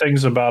heard good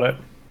things about it.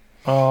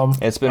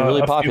 It's been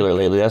really popular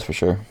lately, that's for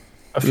sure.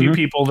 A few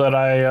people that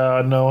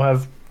I know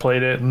have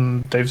played it,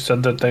 and they've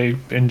said that they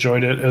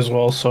enjoyed it as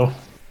well. So,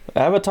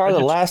 Avatar: The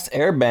Last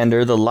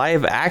Airbender, the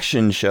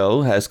live-action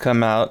show, has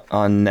come out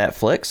on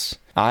Netflix.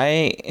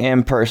 I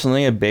am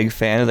personally a big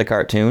fan of the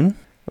cartoon.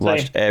 I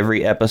watched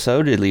every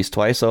episode at least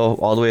twice,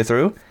 all the way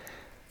through.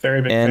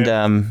 Very big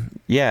fan.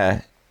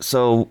 And,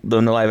 so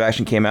when the live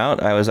action came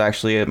out, I was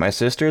actually at my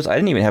sister's. I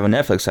didn't even have a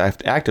Netflix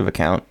active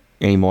account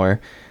anymore.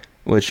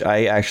 which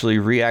I actually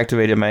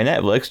reactivated my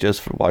Netflix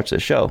just to watch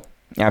this show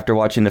after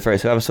watching the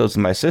first episodes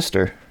with my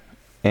sister.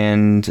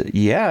 And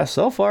yeah,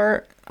 so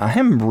far, I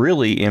am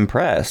really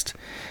impressed.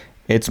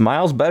 It's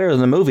miles better than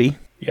the movie.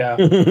 Yeah,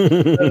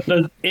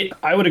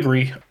 I would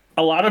agree.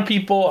 A lot of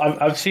people,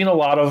 I've seen a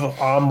lot of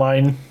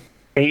online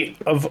hate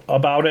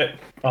about it.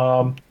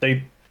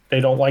 They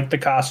don't like the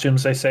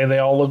costumes. They say they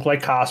all look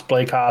like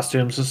cosplay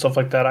costumes and stuff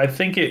like that. I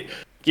think it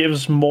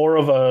gives more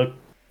of a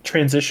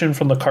transition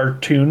from the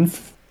cartoon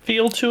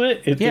feel to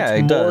it. It's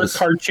more does.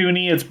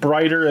 Cartoony. It's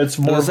brighter. It's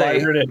more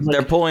vibrant.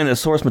 They're pulling the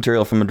source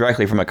material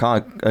directly from a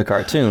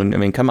cartoon. I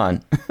mean, come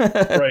on.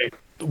 Right.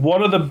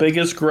 One of the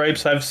biggest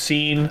gripes I've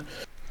seen,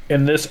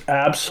 and this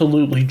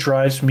absolutely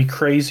drives me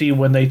crazy,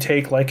 when they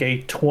take like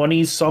a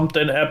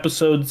 20-something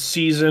episode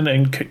season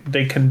and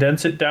they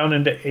condense it down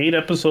into 8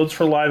 episodes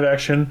for live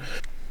action.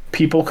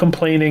 People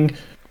complaining,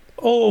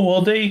 oh,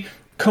 well, they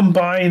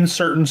combine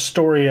certain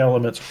story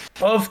elements.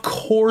 Of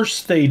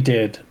course they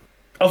did.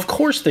 Of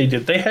course they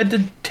did. They had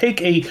to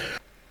take a,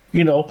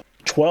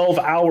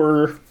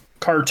 12-hour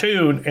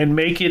cartoon and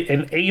make it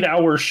an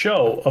 8-hour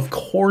show. Of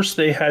course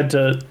they had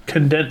to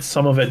condense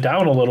some of it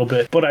down a little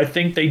bit, but I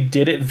think they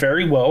did it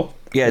very well.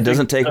 Yeah, it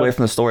doesn't take away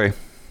from the story.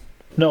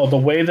 No, the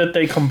way that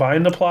they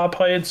combined the plot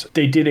points,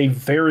 they did a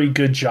very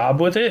good job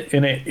with it,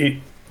 and it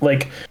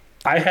like,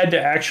 I had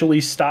to actually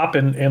stop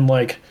and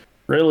like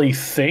really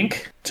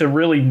think to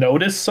really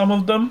notice some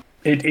of them.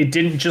 It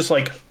didn't just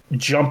like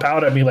jump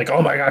out at me like,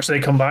 oh my gosh, they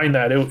combined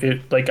that.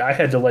 It like, I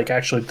had to like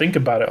actually think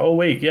about it. Oh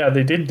wait, yeah,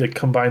 they did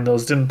combine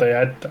those, didn't they?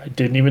 I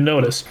didn't even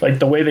notice. Like,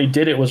 the way they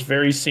did it was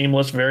very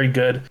seamless, very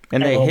good.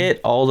 And they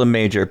hit all the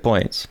major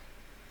points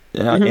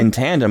in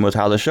tandem with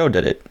how the show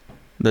did it.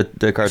 The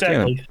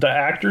cartoon. Exactly. The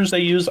actors they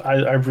use,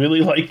 I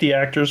really like the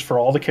actors for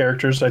all the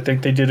characters. I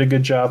think they did a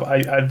good job.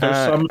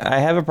 I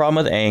have a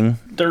problem with Aang.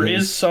 There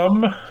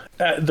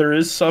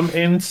is some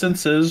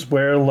instances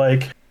where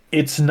like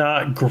it's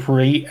not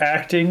great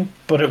acting,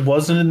 but it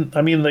wasn't.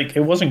 I mean, like,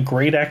 it wasn't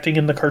great acting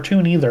in the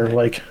cartoon either.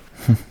 Like,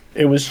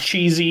 it was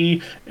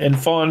cheesy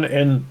and fun,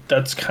 and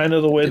that's kind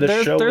of the way the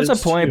show is. There's a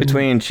point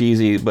between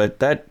cheesy, but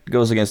that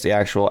goes against the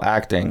actual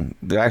acting.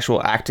 The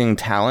actual acting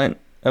talent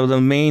of the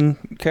main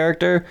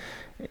character,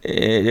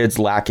 it's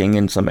lacking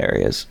in some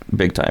areas,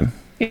 big time.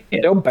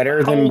 No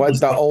better than what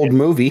the old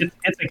movie.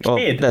 It's a kid.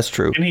 Well, that's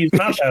true. And he's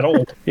not that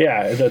old.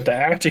 Yeah, the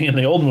acting in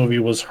the old movie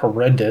was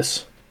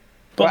horrendous.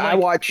 But well, I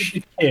watched.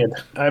 Kid.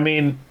 I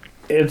mean,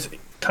 it's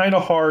kind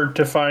of hard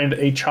to find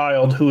a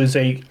child who is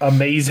a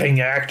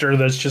amazing actor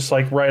that's just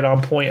like right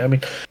on point. I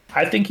mean,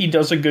 I think he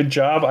does a good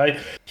job.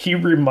 He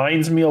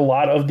reminds me a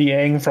lot of the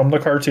Aang from the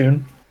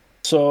cartoon.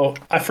 So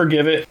I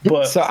forgive it,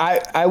 but so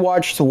I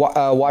watched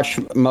Watch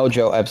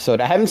Mojo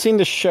episode. I haven't seen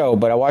the show,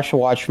 but I watched the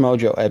Watch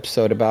Mojo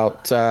episode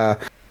about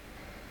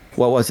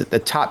what was it? The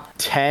top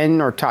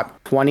 10 or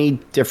top 20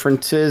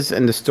 differences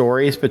in the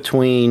stories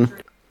between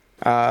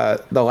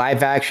the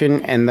live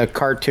action and the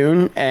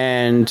cartoon,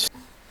 and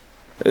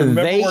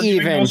they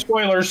even no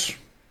spoilers.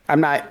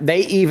 They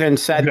even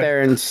sat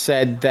there and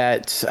said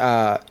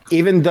that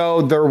even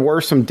though there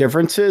were some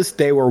differences,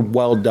 they were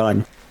well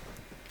done.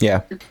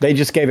 Yeah. They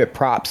just gave it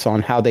props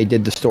on how they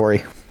did the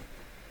story.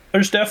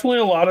 There's definitely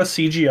a lot of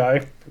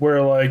CGI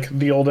where, like,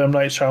 the old M.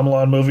 Night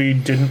Shyamalan movie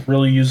didn't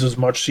really use as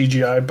much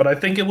CGI, but I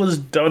think it was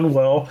done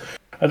well.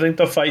 I think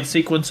the fight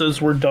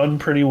sequences were done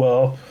pretty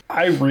well.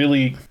 I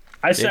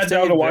sat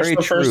down to watch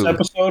the first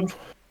episode.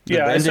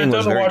 Yeah, I sat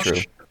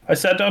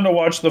down to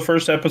watch the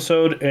first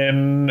episode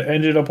and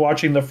ended up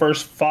watching the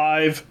first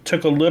 5,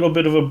 took a little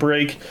bit of a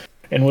break,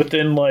 and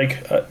within,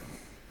 like,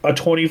 a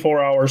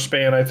 24-hour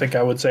span, I think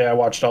I would say I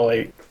watched all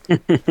 8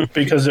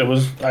 because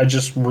I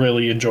just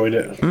really enjoyed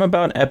it. I'm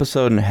about an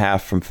episode and a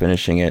half from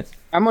finishing it.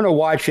 I'm going to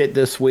watch it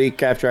this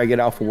week after I get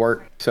off of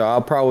work, so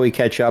I'll probably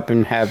catch up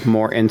and have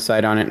more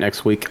insight on it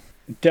next week.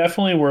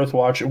 Definitely worth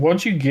watching.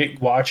 Once you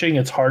get watching,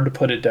 it's hard to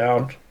put it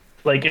down.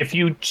 Like,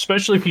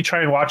 especially if you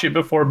try and watch it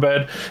before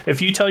bed,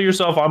 if you tell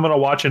yourself, I'm going to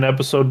watch an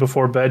episode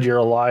before bed, you're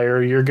a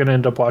liar. You're going to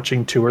end up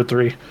watching 2 or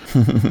 3.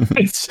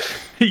 It's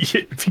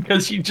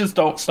because you just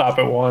don't stop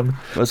at one.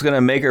 What's going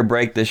to make or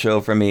break the show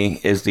for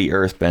me is the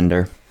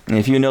Earthbender. And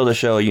if you know the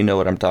show, you know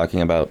what I'm talking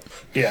about.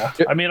 Yeah.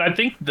 I mean, I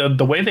think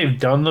the way they've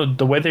done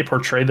the way they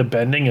portray the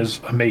bending is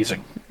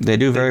amazing. They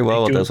do very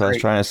well with this, what I was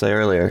trying to say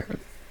earlier.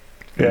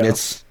 Yeah.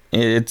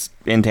 It's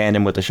in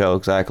tandem with the show,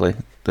 exactly.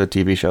 The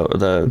TV show,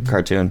 the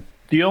cartoon.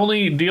 The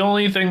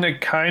only thing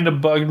that kind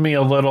of bugged me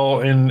a little,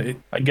 and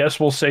I guess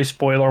we'll say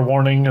spoiler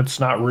warning. It's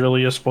not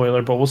really a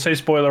spoiler, but we'll say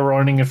spoiler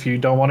warning. If you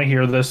don't want to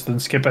hear this, then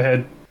skip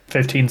ahead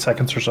 15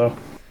 seconds or so.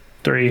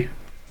 3,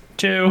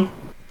 2,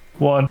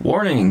 1.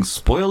 Warning,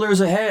 spoilers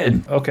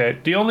ahead. Okay,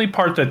 the only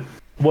part that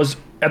was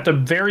at the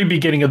very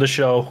beginning of the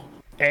show,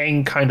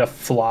 Aang kind of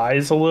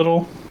flies a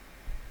little.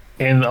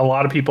 And a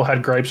lot of people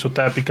had gripes with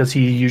that because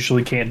he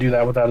usually can't do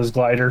that without his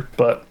glider.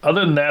 But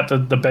other than that,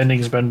 the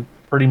bending's been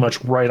pretty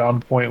much right on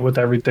point with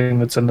everything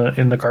that's in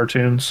the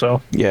cartoon. So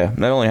yeah,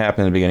 that only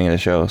happened at the beginning of the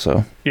show.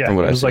 So yeah, it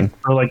was like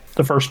for like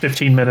the first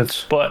 15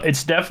 minutes. But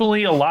it's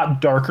definitely a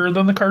lot darker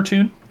than the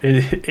cartoon.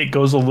 It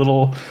goes a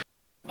little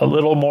a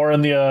little more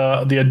in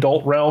the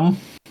adult realm.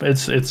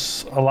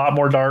 It's a lot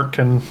more dark,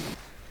 and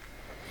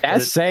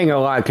that's saying a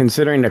lot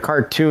considering the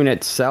cartoon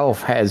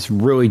itself has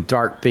really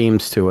dark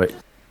themes to it.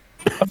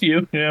 a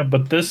few, yeah.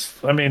 But this,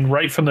 I mean,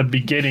 right from the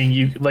beginning,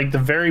 you like the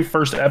very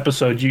first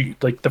episode, you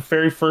like the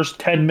very first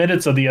 10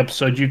 minutes of the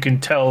episode, you can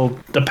tell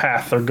the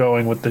path they're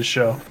going with this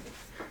show.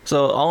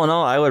 So all in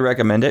all, I would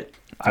recommend it.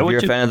 If you're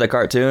a fan of the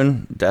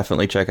cartoon,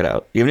 definitely check it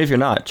out. Even if you're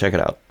not, check it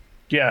out.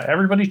 Yeah,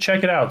 everybody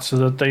check it out so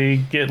that they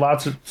get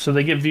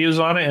they get views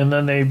on it, and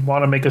then they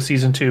want to make a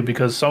season 2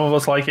 because some of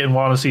us like it and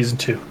want a season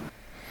 2.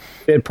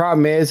 The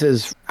problem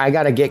is I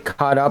got to get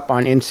caught up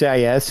on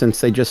NCIS since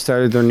they just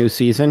started their new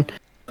season.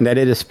 And that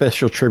is a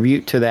special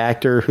tribute to the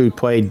actor who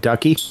played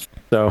Ducky.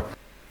 So,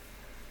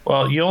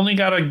 well, you only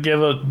got to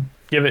give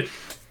it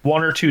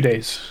 1 or 2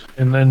 days,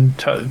 and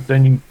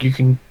then you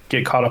can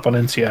get caught up on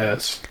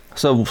NCIS.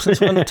 So, since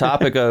we're on the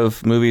topic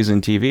of movies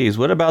and TVs,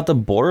 what about the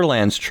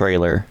Borderlands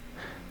trailer?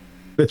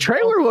 The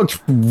trailer looks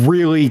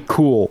really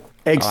cool,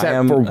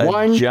 except for one.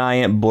 I'm a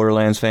giant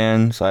Borderlands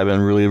fan, so I've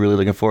been really, really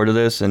looking forward to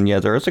this. And yeah,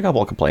 there's a couple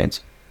of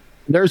complaints.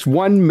 There's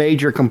one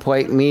major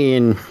complaint me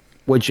and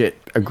Wigit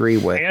agree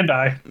with.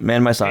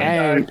 And my son.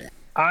 And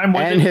I'm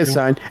with and his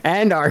son.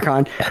 And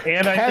Archon.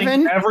 And I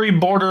think every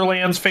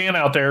Borderlands fan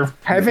out there.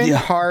 Kevin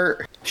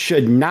Hart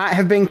should not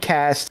have been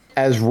cast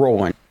as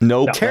Roland.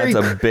 Nope, that's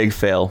a big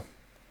fail.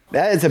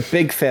 That is a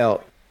big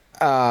fail.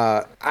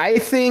 I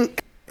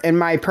think, in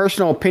my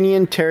personal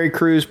opinion, Terry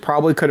Crews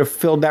probably could have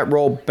filled that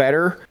role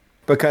better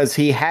because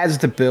he has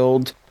the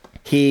build.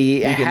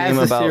 He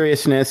has the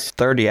seriousness.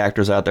 30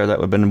 actors out there that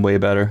would have been way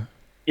better.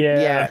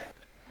 Yeah.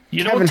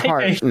 You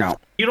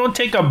don't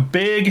take a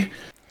big,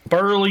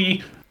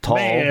 burly, tall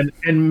man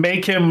and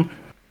make him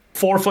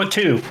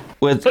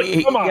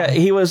 4'2". Come on. Yeah,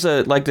 he was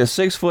like the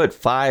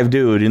 6'5"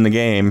 dude in the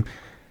game.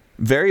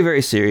 Very,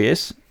 very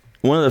serious.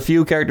 One of the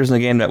few characters in the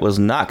game that was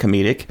not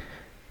comedic,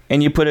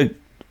 and you put a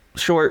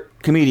short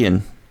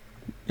comedian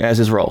as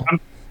his role.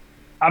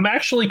 I'm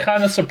actually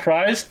kind of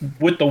surprised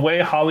with the way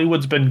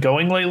Hollywood's been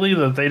going lately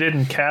that they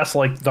didn't cast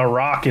like The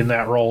Rock in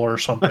that role or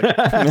something.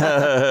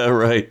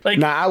 Right.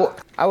 Like, I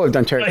would have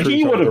done Terry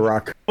Crews over The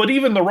Rock. But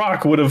even The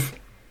Rock would have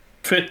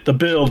fit the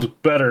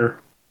build better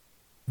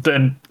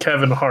than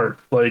Kevin Hart.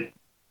 Like,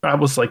 I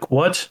was like,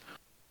 what?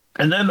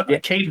 And then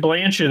Kate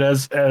Blanchett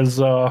as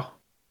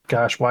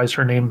gosh, why is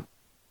her name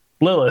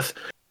Lilith?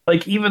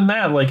 Like, even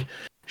that, like,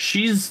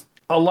 she's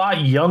a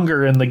lot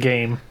younger in the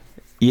game.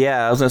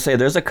 Yeah, I was gonna say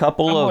there's a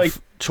couple of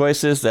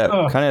choices that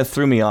kind of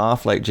threw me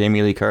off, like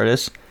Jamie Lee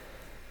Curtis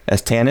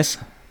as Tannis.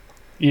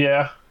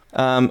 Yeah.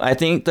 I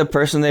think the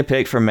person they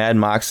picked for Mad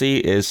Moxie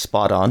is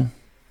spot on.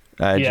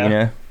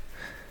 Gina.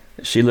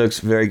 She looks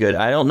very good.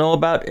 I don't know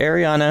about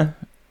Ariana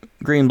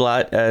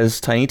Greenblatt as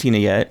Tiny Tina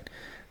yet.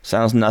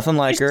 Sounds nothing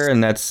like her,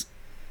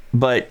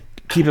 but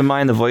keep in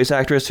mind the voice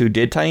actress who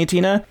did Tiny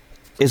Tina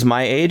is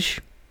my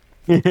age,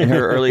 in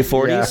her early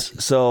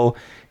 40s. So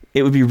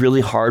it would be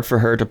really hard for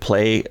her to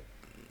play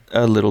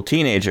a little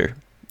teenager.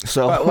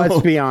 So but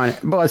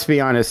let's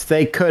be honest,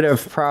 they could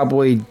have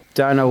probably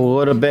done a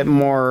little bit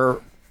more,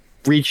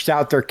 reached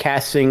out their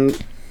casting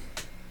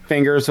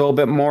fingers a little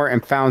bit more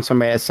and found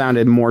somebody that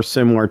sounded more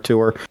similar to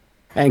her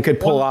and could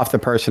pull off the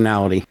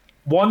personality.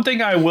 One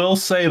thing I will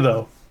say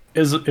though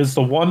is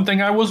the one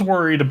thing I was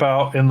worried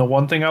about and the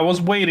one thing I was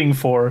waiting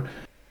for.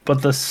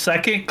 But the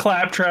second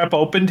Claptrap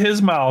opened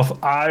his mouth,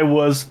 I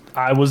was.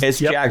 It's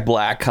Jack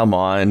Black. Come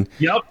on.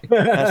 Yep.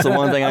 That's the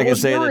one thing I can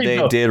say that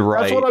they did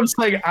right. That's what I'm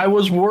saying. I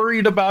was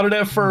worried about it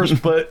at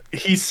first, but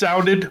he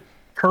sounded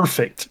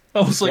perfect. I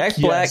was Jack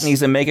Black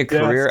needs to make a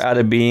career out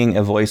of being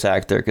a voice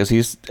actor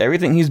because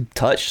everything he's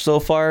touched so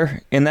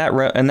far in that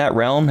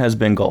realm has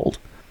been gold.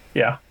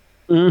 Yeah.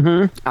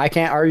 Mm-hmm. I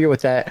can't argue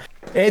with that.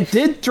 It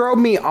did throw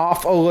me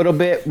off a little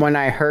bit when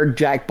I heard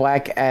Jack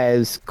Black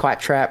as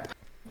Claptrap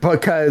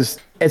because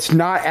it's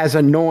not as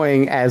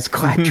annoying as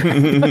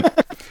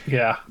Claptrap.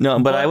 Yeah. No,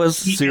 but I was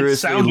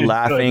seriously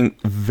laughing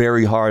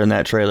very hard in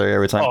that trailer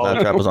every time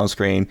Claptrap was on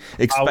screen.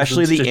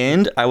 Especially the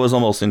end. I was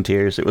almost in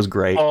tears. It was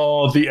great.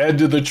 Oh, the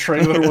end of the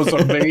trailer was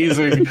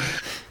amazing.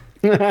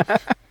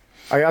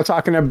 Are y'all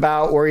talking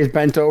about where he's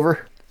bent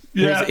over?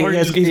 Yeah.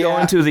 He's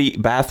going to the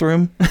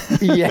bathroom.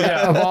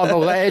 Yeah, of all the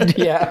lead.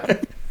 Yeah.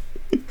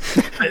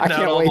 I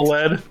can't wait. The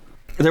lead.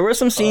 There were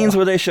some scenes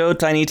where they showed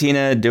Tiny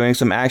Tina doing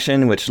some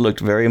action, which looked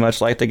very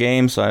much like the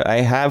game, so I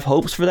have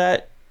hopes for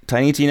that.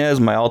 Tiny Tina is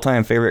my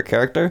all-time favorite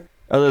character,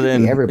 other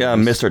than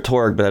Mr.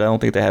 Torg, but I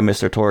don't think they have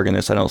Mr. Torg in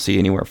this. I don't see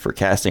anywhere for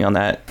casting on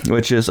that,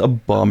 which is a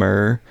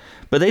bummer.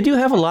 But they do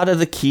have a lot of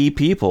the key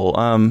people.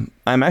 I'm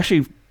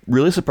actually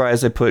really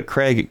surprised they put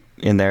Craig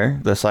in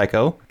there, the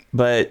psycho.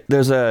 But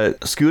there's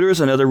Scooter's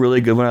another really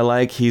good one I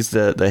like. He's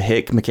the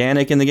hick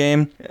mechanic in the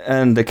game,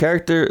 and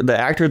the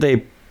actor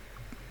they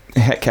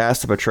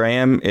cast to portray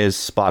him is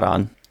spot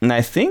on. And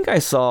I think I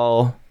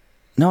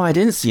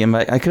didn't see him.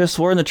 I could have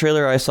sworn in the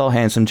trailer I saw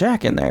Handsome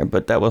Jack in there,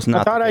 but that was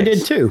not. I thought I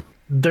did too.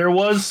 There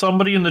was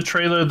somebody in the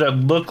trailer that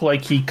looked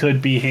like he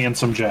could be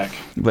Handsome Jack.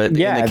 But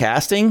in the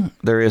casting,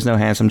 there is no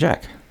Handsome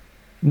Jack.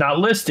 Not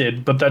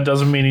listed, but that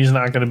doesn't mean he's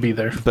not going to be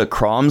there. But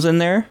Crom's in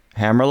there.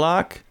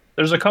 Hammerlock.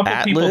 There's a couple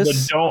people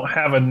that don't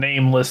have a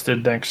name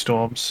listed next to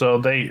him.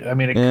 So it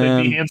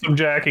could be Handsome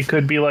Jack. It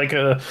could be like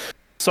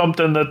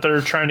something that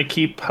they're trying to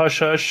keep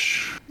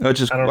hush-hush.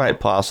 Which is quite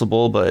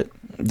possible, but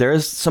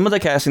there's some of the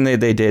casting they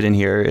did in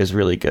here is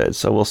really good,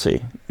 so we'll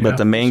see. But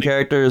the main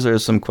characters,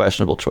 there's some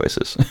questionable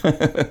choices.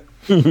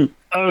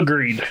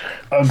 Agreed.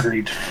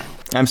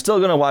 I'm still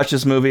going to watch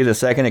this movie the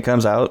second it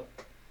comes out.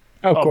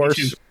 Of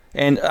course.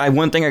 And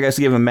one thing I guess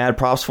to give him mad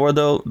props for,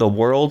 though, the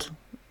world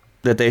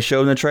that they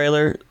showed in the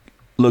trailer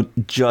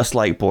looked just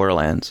like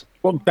Borderlands.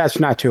 Well, that's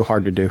not too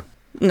hard to do.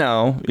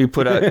 No, you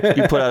put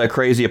out a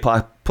crazy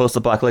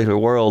post-apocalyptic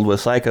world with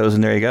psychos,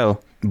 and there you go,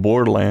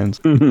 Borderlands.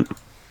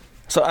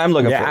 So I'm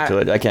looking forward to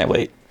it. I can't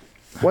wait.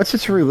 What's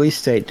its release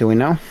date? Do we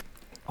know?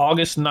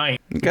 August 9th.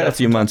 Got a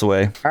few months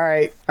away. All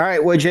right,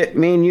 Widget.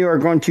 Me and you are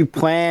going to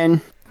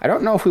plan. I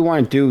don't know if we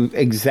want to do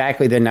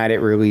exactly the night it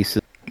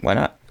releases. Why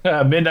not?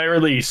 Midnight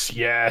release,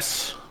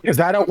 yes. Because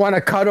I don't want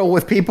to cuddle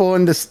with people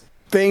in this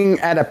thing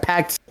at a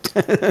packed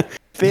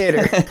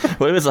theater.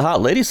 What if it's a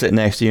hot lady sitting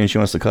next to you and she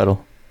wants to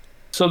cuddle?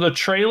 So the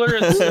trailer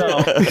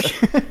itself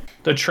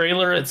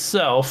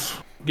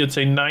gets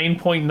a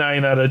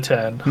 9.9 out of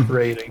 10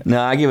 rating.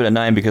 No, I give it a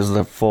 9 because of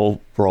the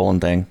full rolling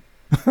thing.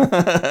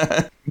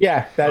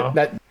 Yeah,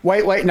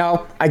 wait,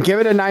 no. I give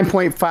it a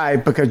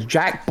 9.5 because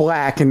Jack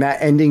Black in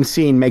that ending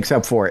scene makes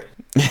up for it.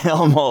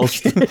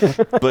 Almost.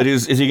 But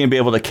is he going to be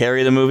able to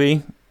carry the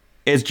movie?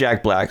 It's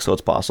Jack Black, so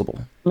it's possible.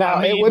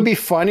 Now, it would be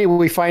funny when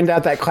we find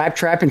out that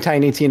Claptrap and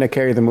Tiny Tina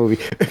carry the movie.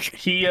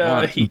 He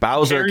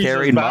Bowser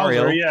carried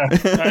Mario. Yeah,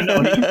 I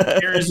know. He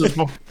carries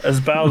as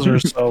Bowser,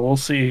 so we'll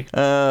see.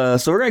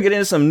 So we're going to get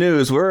into some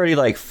news. We're already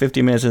like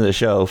 50 minutes into the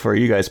show. For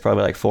you guys,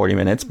 probably like 40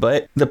 minutes.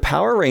 But the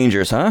Power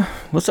Rangers, huh?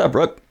 What's up,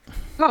 Brooke?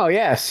 Oh,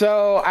 yeah.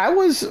 So I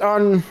was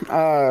on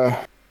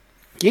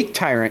Geek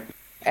Tyrant,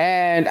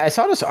 and I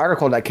saw this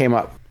article that came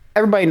up.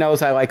 Everybody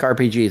knows I like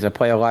RPGs. I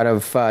play a lot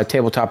of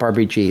tabletop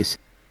RPGs.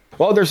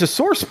 Well, there's a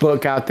source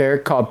book out there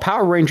called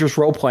Power Rangers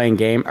Role-Playing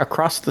Game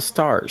Across the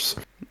Stars.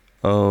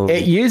 Oh,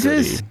 it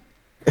uses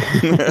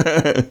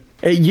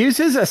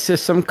a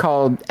system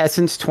called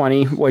Essence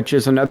 20, which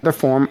is another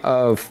form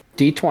of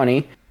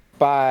D20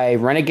 by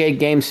Renegade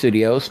Game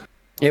Studios.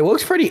 It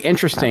looks pretty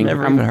interesting. I've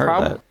never even heard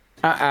of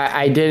that.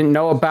 I didn't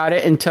know about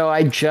it until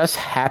I just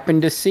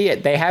happened to see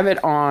it. They have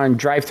it on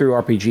Drive-Thru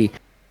RPG.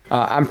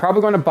 I'm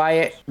probably going to buy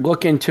it,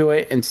 look into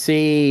it, and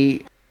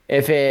see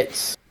if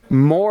it's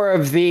more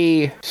of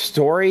the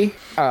story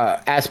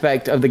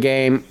aspect of the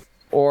game,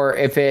 or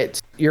if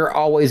it's you're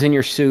always in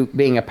your suit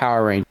being a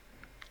Power Ranger.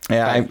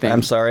 Yeah,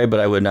 I'm sorry, but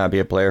I would not be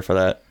a player for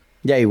that.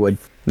 Yeah, you would.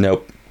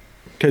 Nope.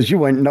 Because you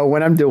wouldn't know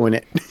when I'm doing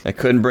it. I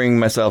couldn't bring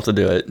myself to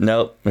do it.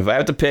 Nope. If I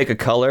have to pick a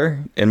color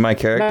in my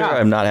character,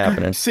 I'm not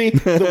happening. See,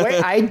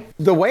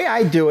 the way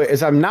I do it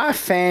is I'm not a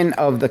fan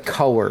of the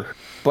color.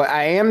 But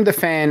I am the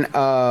fan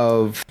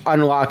of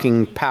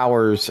unlocking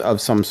powers of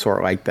some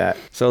sort like that.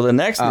 So the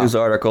next news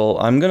article,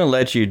 I'm going to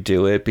let you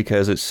do it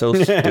because it's so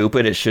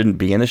stupid it shouldn't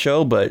be in the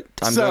show, but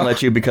I'm going to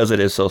let you because it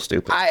is so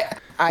stupid.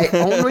 I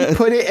only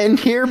put it in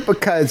here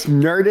because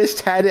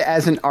Nerdist had it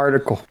as an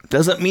article.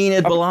 Doesn't mean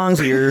it belongs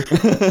here.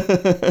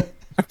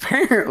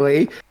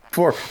 Apparently,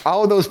 for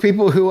all of those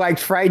people who like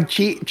fried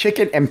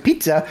chicken and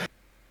pizza,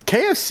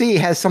 KFC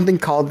has something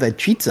called the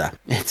chizza.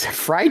 It's a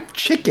fried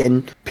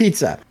chicken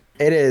pizza.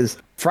 It is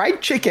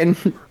fried chicken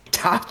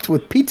topped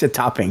with pizza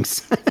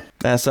toppings.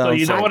 That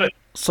sounds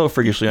so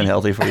freakishly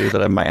unhealthy for you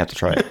that I might have to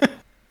try it.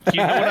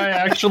 You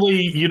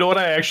know what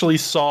I actually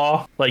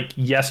saw like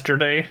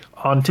yesterday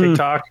on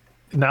TikTok?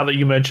 Now that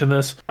you mention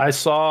this, I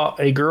saw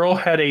a girl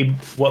had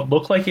what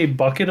looked like a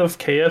bucket of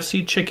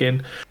KFC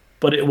chicken,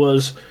 but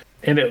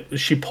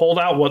she pulled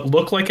out what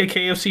looked like a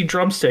KFC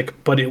drumstick,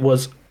 but it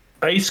was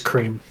ice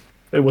cream.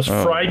 It was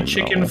fried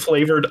chicken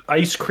flavored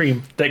ice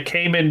cream that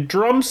came in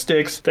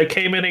drumsticks that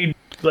came in a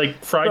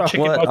fried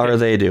chicken bucket. What are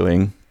they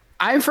doing?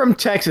 I'm from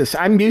Texas.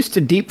 I'm used to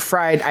deep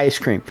fried ice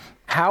cream.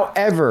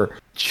 However,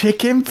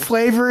 chicken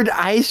flavored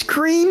ice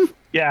cream?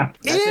 Yeah.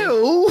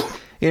 Ew.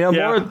 You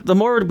know, the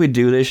more we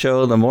do this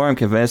show, the more I'm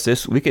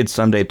convinced we could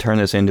someday turn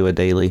this into a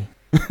daily.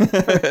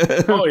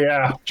 Oh,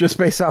 yeah. Just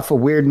based off of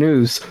weird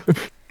news.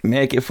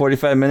 Make it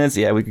 45 minutes?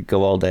 Yeah, we could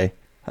go all day.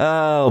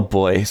 Oh,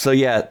 boy. So,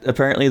 yeah,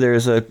 apparently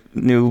there's a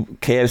new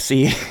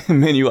KFC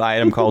menu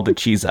item called the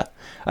chizza.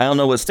 I don't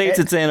know what states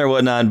it's in or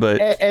whatnot,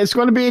 but... It's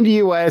going to be in the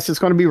U.S. It's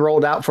going to be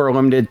rolled out for a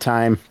limited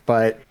time,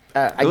 but...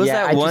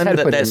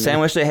 that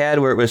sandwich they had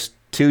where it was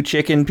 2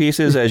 chicken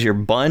pieces as your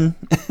bun?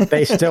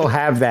 They still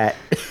have that.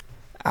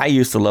 I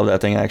used to love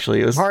that thing, actually.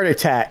 It was Heart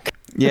Attack.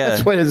 Yeah.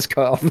 That's what it's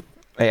called.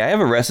 Hey, I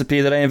have a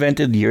recipe that I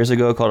invented years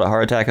ago called a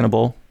heart attack in a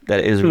bowl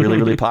that is really,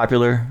 really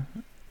popular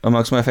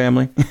amongst my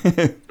family.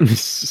 And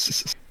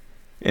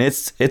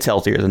it's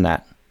healthier than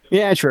that.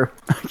 Yeah, true.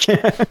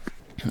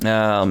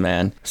 Oh,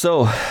 man.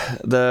 So,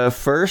 the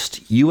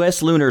first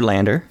U.S. lunar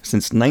lander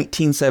since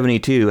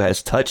 1972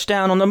 has touched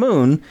down on the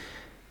moon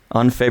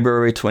on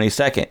February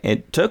 22nd.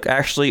 It took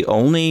actually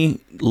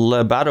only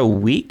about a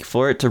week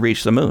for it to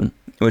reach the moon,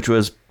 which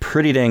was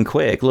pretty dang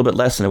quick, a little bit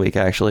less than a week,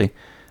 actually.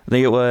 I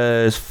think it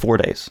was 4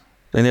 days.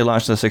 Then they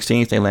launched on the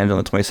 16th. They landed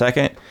on the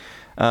 22nd.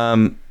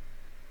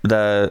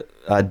 The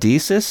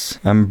Odysseus,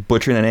 I'm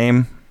butchering the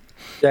name.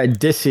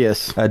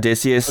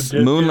 Odysseus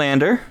moon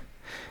lander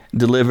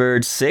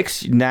delivered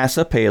 6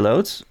 NASA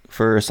payloads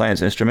for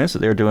science instruments that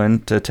they were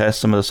doing to test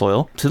some of the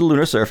soil to the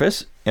lunar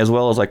surface, as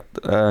well as like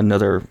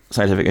another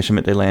scientific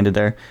instrument they landed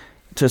there,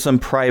 to some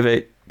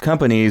private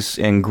companies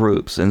and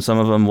groups. And some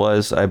of them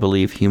was, I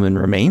believe, human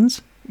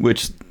remains,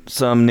 which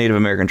some Native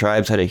American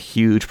tribes had a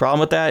huge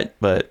problem with that.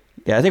 But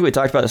yeah, I think we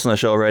talked about this on the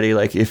show already.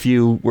 Like, if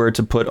you were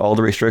to put all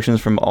the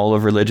restrictions from all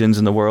of religions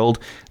in the world,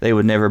 they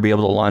would never be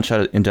able to launch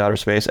out into outer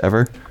space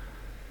ever.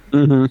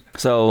 Mm-hmm.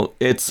 So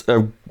it's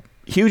a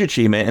huge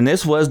achievement, and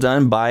this was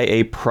done by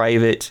a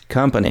private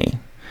company.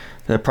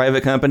 The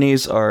private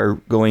companies are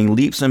going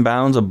leaps and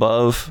bounds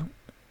above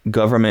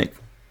government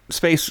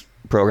space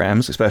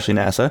programs, especially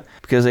NASA,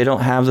 because they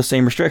don't have the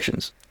same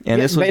restrictions. And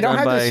yeah, this was they don't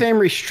have the same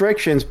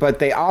restrictions, but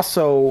they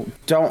also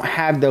don't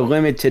have the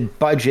limited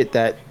budget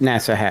that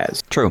NASA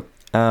has. True.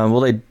 Well,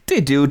 they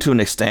do to an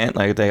extent.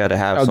 Like, they got to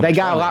have. They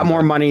got a lot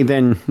more money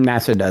than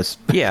NASA does.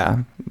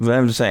 Yeah, but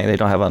I'm just saying they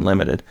don't have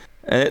unlimited.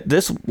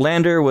 This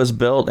lander was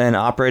built and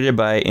operated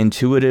by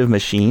Intuitive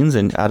Machines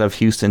and out of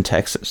Houston,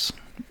 Texas.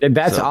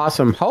 That's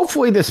awesome.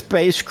 Hopefully the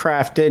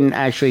spacecraft didn't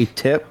actually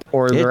tip,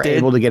 or they're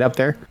able to get up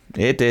there.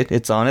 It did.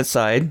 It's on its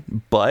side,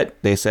 but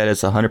they said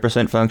it's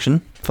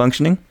 100%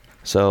 functioning,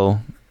 so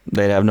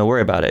they'd have no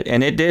worry about it.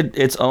 And it did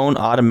its own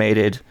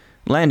automated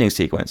landing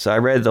sequence. So I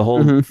read the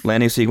whole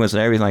landing sequence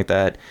and everything like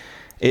that.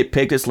 It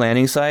picked its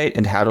landing site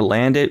and how to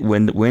land it,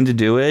 when to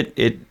do it.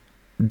 It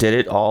did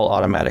it all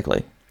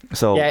automatically.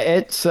 So yeah,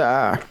 it's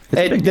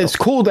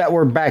cool that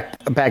we're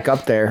back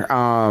up there.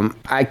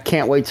 I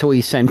can't wait till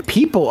we send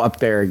people up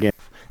there again.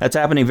 That's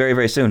happening very,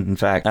 very soon. In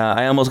fact,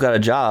 I almost got a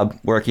job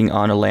working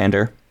on a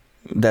lander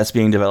that's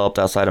being developed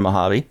outside of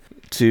Mojave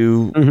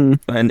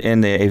and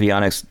in the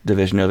avionics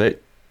division of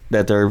it,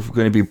 that they're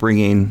going to be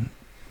bringing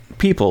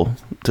people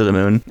to the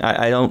moon.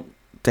 I don't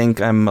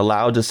think I'm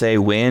allowed to say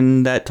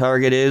when that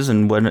target is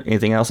and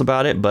anything else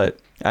about it, but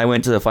I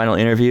went to the final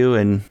interview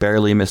and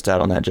barely missed out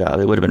on that job.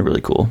 It would have been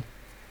really cool.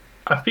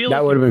 I feel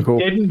that would have been cool.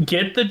 Didn't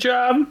get the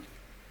job,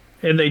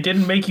 and they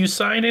didn't make you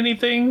sign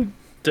anything.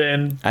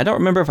 Then I don't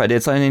remember if I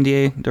did sign an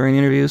NDA during the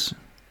interviews,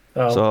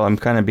 so I'm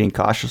kind of being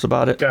cautious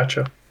about it.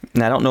 Gotcha.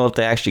 And I don't know if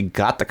they actually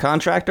got the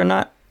contract or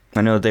not.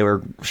 I know they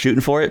were shooting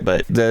for it,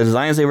 but the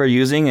designs they were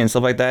using and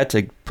stuff like that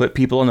to put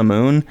people on the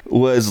moon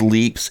was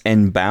leaps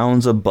and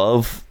bounds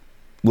above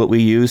what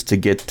we used to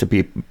get to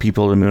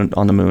people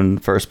on the moon in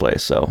the first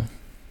place. So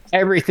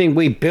everything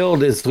we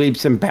build is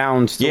leaps and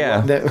bounds.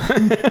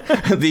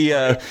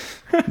 The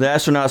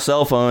astronaut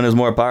cell phone is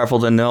more powerful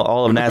than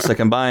all of NASA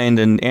combined,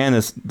 and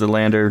the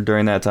lander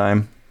during that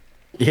time.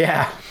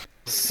 Yeah,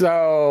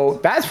 so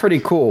that's pretty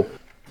cool.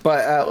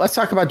 But let's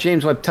talk about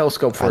James Webb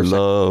Telescope for a second. I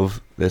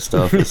love this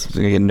stuff. It's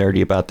gonna get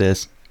nerdy about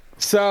this.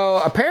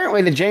 So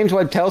apparently the James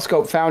Webb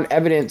Telescope found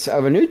evidence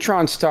of a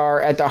neutron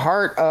star at the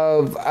heart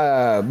of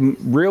a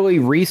really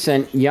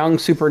recent young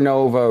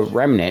supernova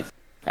remnant.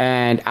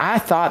 And I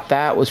thought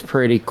that was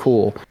pretty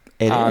cool.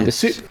 It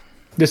is.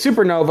 The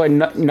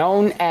supernova,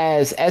 known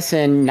as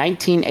SN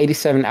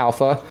 1987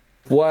 Alpha,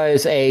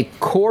 was a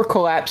core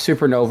collapse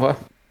supernova,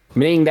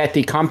 meaning that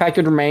the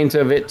compacted remains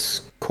of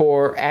its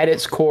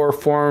core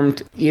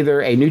formed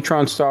either a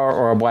neutron star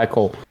or a black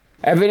hole.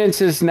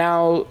 Evidence is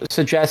now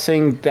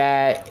suggesting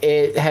that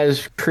it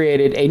has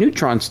created a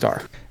neutron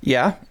star.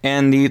 Yeah,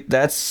 and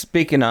that's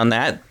speaking on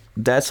that.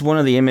 That's one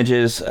of the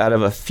images out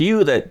of a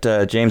few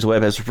that James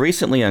Webb has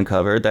recently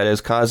uncovered that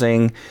is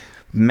causing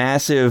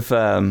massive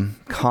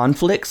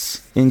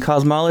conflicts in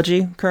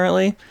cosmology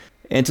currently,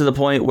 and to the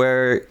point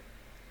where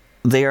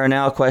they are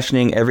now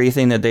questioning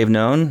everything that they've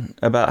known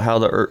about how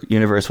the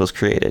universe was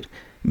created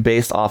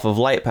based off of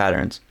light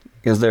patterns.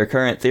 Because their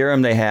current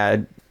theorem they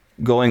had,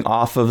 going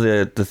off of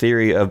the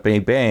theory of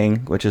Big Bang,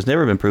 which has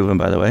never been proven,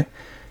 by the way,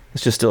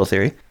 it's just still a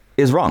theory,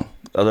 is wrong.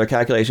 Other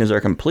calculations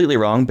are completely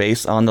wrong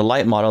based on the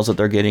light models that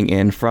they're getting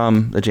in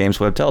from the James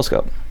Webb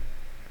Telescope.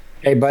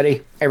 Hey,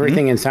 buddy,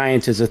 everything in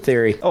science is a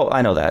theory. Oh,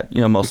 I know that.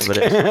 Most of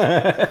it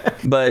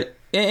is. But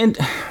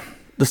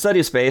the study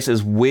of space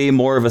is way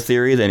more of a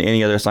theory than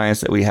any other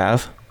science that we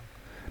have,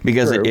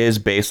 because It is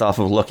based off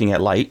of looking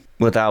at light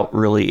without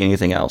really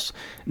anything else.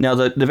 Now,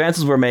 the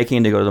advances we're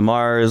making to go to the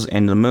Mars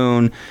and the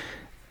moon,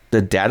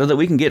 the data that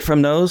we can get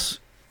from those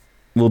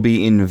will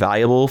be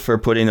invaluable for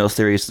putting those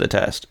theories to the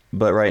test.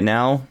 But right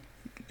now,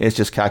 it's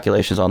just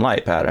calculations on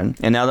light pattern.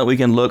 And now that we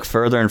can look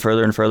further and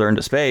further and further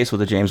into space with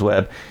the James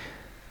Webb,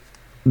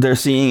 they're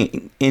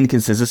seeing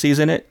inconsistencies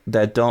in it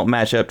that don't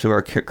match up to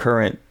our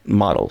current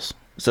models.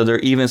 So they're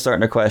even starting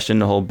to question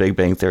the whole Big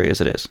Bang theory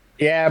as it is.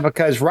 Yeah,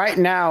 because right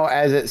now,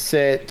 as it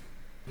sits,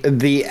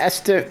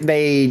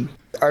 they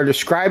are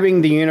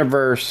describing the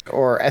universe,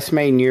 or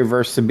estimating the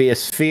universe, to be a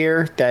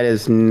sphere that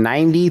is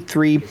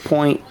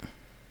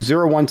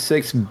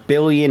 93.016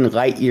 billion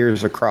light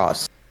years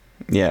across.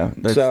 Yeah,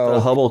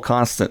 the Hubble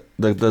constant.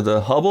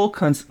 The Hubble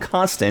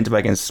constant, if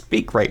I can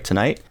speak right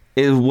tonight,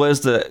 it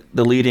was the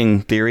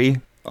leading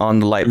theory on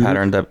the light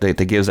pattern that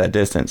gives that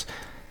distance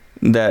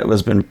that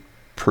was been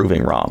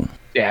proving wrong.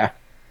 Yeah.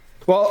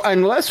 Well,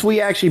 unless we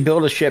actually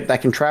build a ship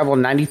that can travel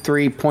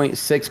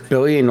 93.6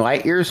 billion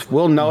light years,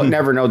 we'll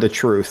never know the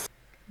truth.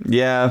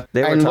 Yeah.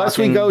 Unless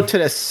we go to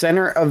the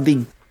center of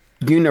the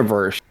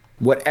universe,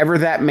 whatever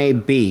that may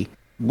be,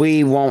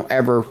 we won't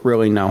ever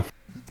really know.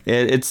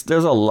 There's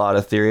a lot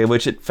of theory,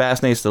 which it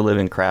fascinates the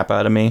living crap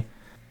out of me.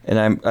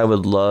 And I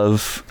would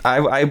love...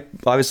 I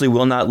obviously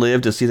will not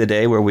live to see the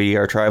day where we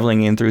are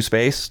traveling in through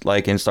space,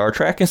 like in Star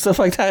Trek and stuff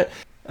like that.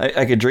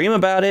 I could dream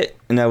about it,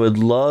 and I would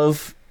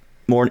love...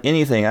 More than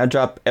anything, I'd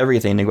drop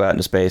everything to go out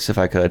into space if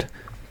I could.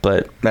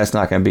 But that's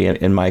not going to be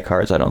in my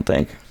cards, I don't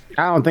think.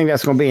 I don't think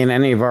that's going to be in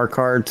any of our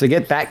cards. To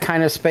get that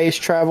kind of space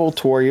travel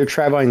to where you're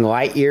traveling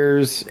light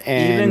years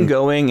and... Even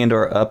going into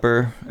our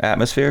upper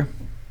atmosphere,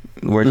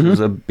 where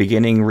the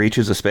beginning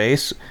reaches of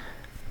space,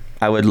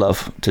 I would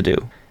love to do.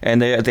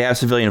 And they have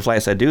civilian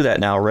flights that do that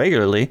now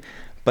regularly,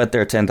 but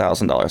they're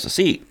 $10,000 a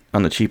seat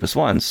on the cheapest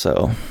ones,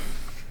 so...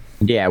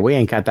 Yeah, we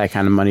ain't got that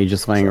kind of money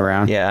just laying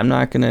around. Yeah, I'm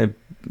not going to...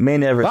 May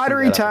never...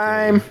 Lottery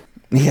time!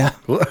 Yeah.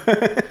 All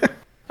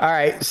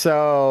right,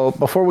 so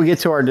before we get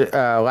to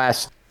our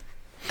last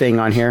thing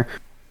on here,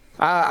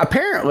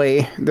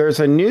 apparently there's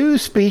a new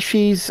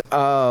species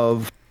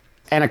of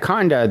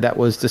anaconda that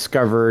was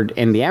discovered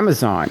in the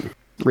Amazon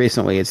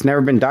recently. It's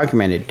never been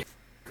documented.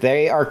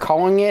 They are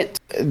calling it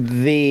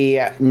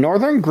the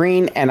northern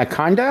green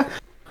anaconda,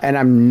 and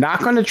I'm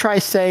not going to try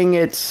saying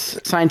its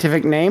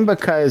scientific name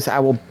because I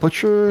will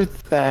butcher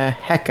the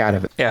heck out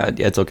of it. Yeah,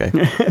 it's okay.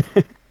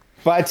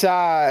 But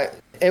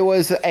it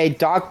was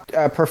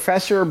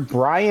Professor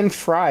Brian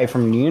Fry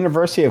from the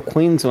University of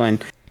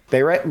Queensland.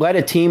 They led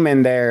a team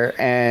in there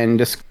and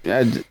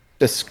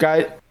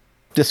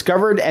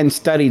discovered and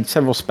studied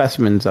several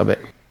specimens of it.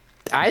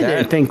 I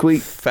didn't think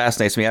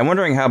fascinates me. I'm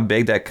wondering how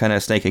big that kind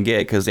of snake can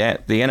get, because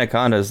the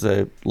anaconda is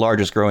the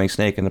largest growing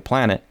snake in the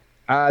planet.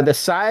 The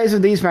size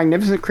of these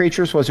magnificent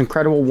creatures was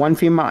incredible. One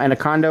female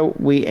anaconda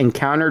we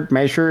encountered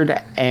measured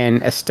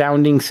an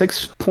astounding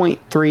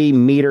 6.3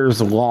 meters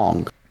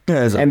long.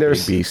 Yeah, it's a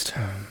big beast.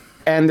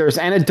 And there's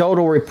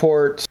anecdotal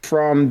reports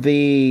from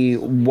the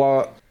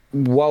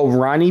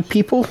Waorani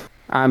people.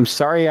 I'm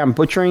sorry, I'm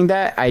butchering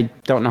that. I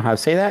don't know how to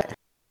say that.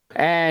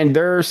 And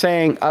they're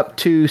saying up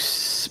to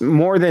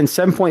more than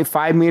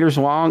 7.5 meters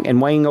long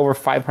and weighing over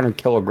 500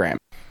 kilograms.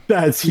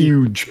 That's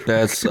huge.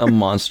 That's a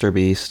monster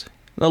beast.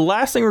 The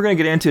last thing we're going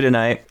to get into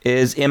tonight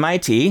is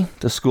MIT,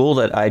 the school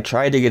that I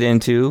tried to get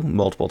into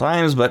multiple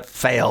times but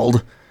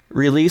failed,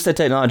 released a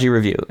technology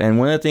review. And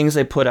one of the things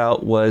they put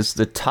out was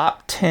the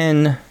top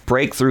 10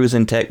 breakthroughs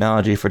in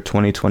technology for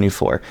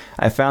 2024.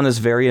 I found this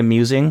very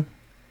amusing,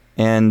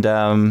 and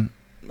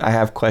I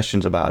have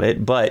questions about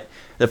it. But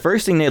the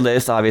first thing they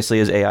list, obviously,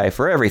 is AI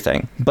for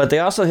everything. But they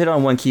also hit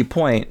on one key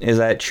point, is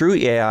that true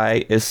AI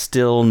is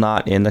still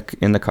not in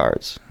the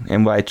cards.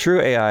 And by true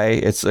AI,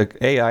 it's an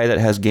AI that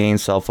has gained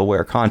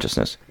self-aware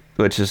consciousness,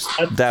 which is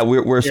that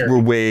we're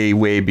way,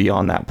 way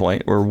beyond that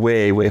point. We're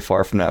way, way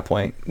far from that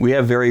point. We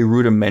have very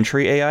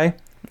rudimentary AI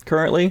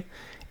currently.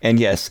 And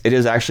yes, it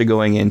is actually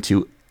going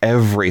into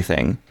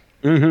everything,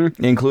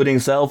 including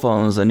cell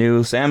phones. The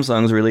new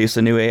Samsung's released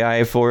a new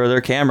AI for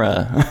their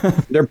camera.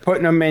 They're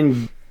putting them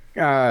in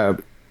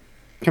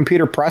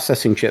computer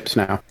processing chips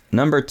now.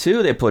 Number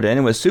 2 they put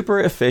in was super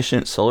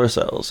efficient solar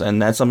cells,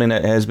 and that's something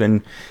that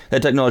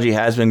technology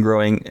has been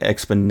growing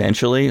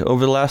exponentially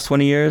over the last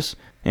 20 years.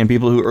 And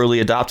people who early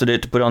adopted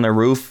it to put on their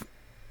roof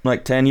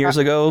like 10 years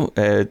ago,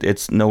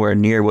 it's nowhere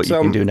near what you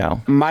can do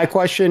now. My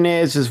question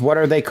is what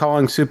are they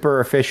calling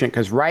super efficient?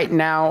 Because right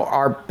now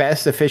our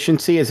best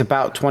efficiency is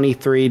about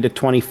 23 to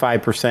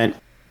 25%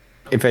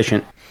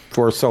 efficient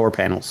for solar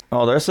panels.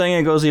 Oh, they're saying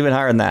it goes even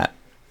higher than that.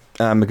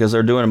 Because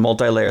they're doing a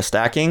multi-layer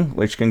stacking,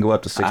 which can go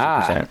up to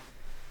 60%.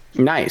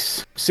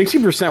 Nice.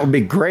 60% would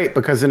be great,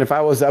 because then if I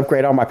was to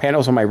upgrade all my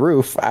panels on my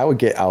roof, I would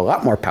get a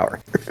lot more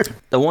power.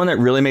 The one that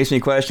really makes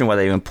me question why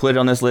they even put it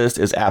on this list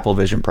is Apple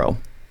Vision Pro.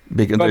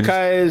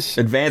 Because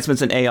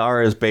advancements in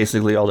AR is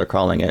basically all they're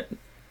calling it.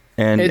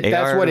 And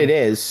that's what it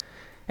is.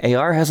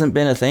 AR hasn't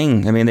been a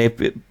thing. I mean,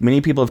 many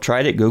people have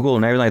tried it, Google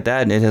and everything like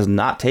that, and it has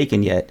not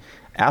taken yet.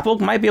 Apple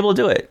might be able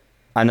to do it.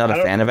 I'm not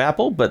a fan of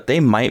Apple, but they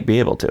might be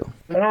able to.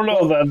 I don't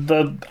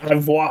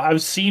know.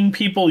 I've seen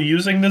people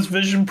using this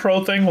Vision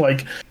Pro thing,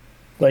 like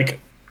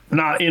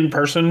not in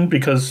person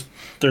because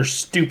they're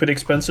stupid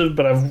expensive,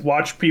 but I've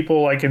watched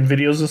people like in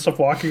videos and stuff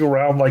walking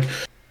around. Like,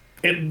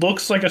 it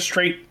looks like a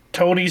straight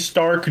Tony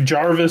Stark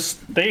Jarvis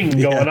thing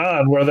going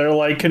on, where they're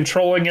like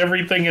controlling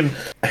everything. And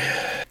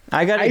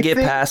I gotta get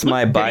past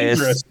my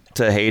bias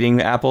to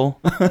hating Apple.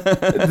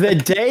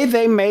 The day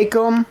they make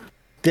them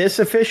this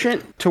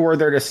efficient to where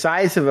they're the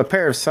size of a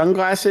pair of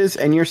sunglasses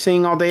and you're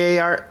seeing all the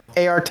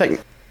AR tech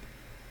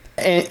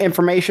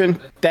information,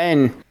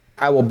 then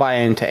I will buy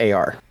into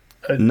AR.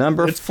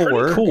 Number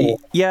 4. Cool.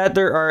 Yeah,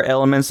 there are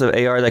elements of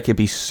AR that could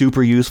be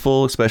super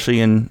useful, especially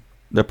in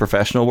the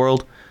professional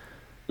world,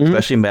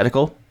 especially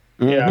medical.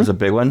 Yeah, is a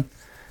big one.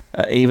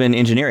 Even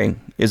engineering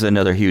is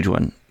another huge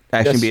one.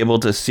 actually be able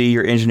to see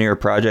your engineer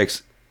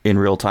projects in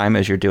real time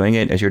as you're doing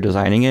it, as you're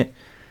designing it.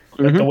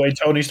 Like the way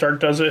Tony Stark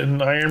does it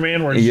in Iron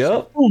Man, where he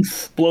just,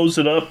 poof, blows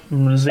it up.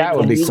 And is That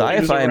able would be to move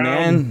things Sci-fi, around.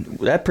 man.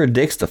 That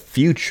predicts the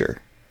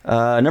future.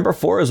 Number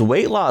 4 is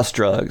weight loss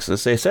drugs.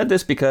 They said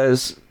this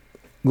because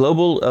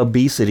global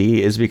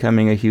obesity is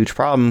becoming a huge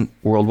problem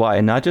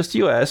worldwide, not just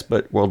U.S.,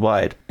 but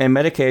worldwide. And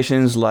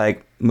medications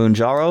like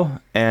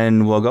Mounjaro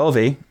and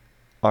Wegovy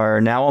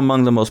are now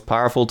among the most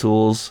powerful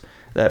tools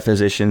that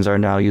physicians are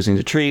now using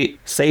to treat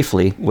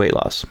safely weight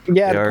loss.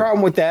 Yeah, the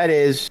problem with that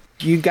is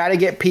you got to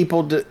get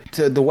people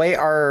to the way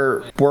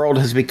our world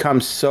has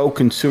become so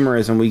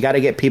consumerism. We got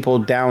to get people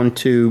down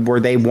to where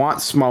they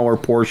want smaller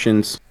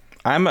portions.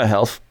 I'm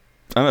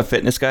a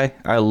fitness guy.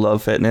 I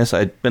love fitness.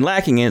 I've been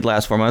lacking it the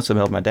last 4 months. I've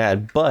helped my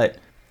dad, but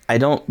I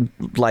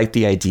don't like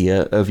the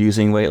idea of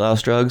using weight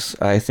loss drugs.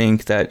 I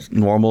think that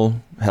normal,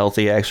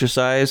 healthy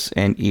exercise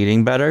and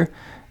eating better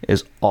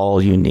is all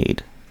you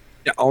need.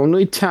 The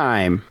only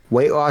time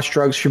weight loss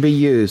drugs should be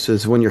used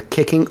is when you're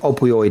kicking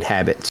opioid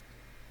habits.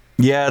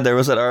 Yeah, there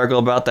was an article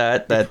about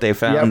that they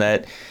found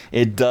that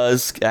it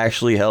does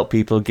actually help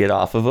people get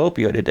off of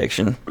opioid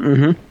addiction.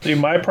 Mm-hmm. See,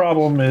 my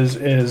problem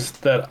is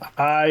that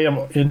I am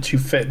into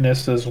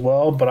fitness as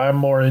well, but I'm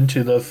more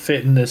into the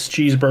fitness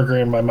cheeseburger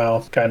in my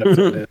mouth kind of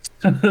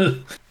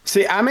fitness.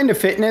 See, I'm into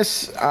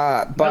fitness,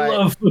 but I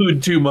love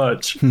food too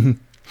much.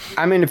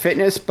 I'm into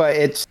fitness, but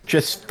it's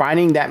just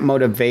finding that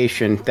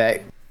motivation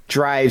that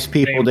drives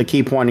people to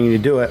keep wanting to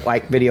do it,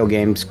 like video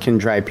games can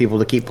drive people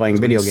to keep playing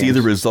video games. See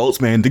the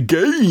results, man. The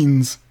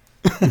gains.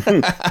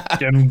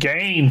 Them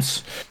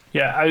gains.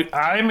 Yeah,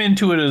 I'm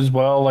into it as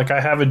well. Like,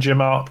 I have a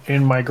gym out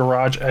in my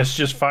garage. It's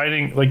just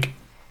finding, like,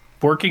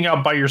 working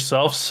out by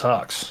yourself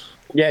sucks.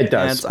 Yeah, it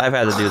does. I've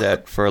had to do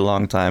that for a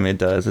long time. It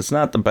does. It's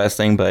not the best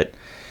thing, but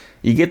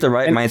you get the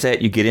right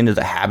mindset. You get into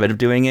the habit of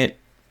doing it.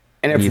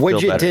 And if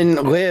Wigit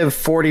didn't live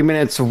 40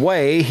 minutes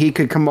away, he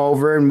could come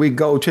over and we'd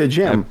go to a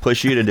gym. I'd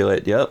push you to do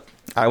it. Yep.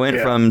 I went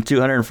from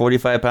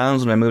 245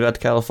 pounds when I moved out to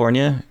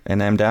California,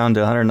 and I'm down to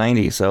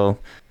 190. So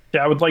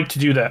yeah, I would like to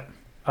do that.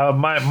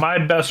 My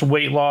best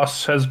weight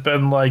loss has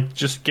been like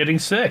just getting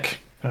sick.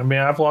 I mean,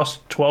 I've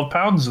lost 12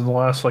 pounds in the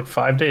last like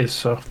 5 days.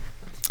 So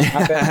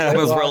that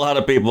was for a lot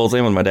of people.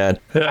 Same with my dad.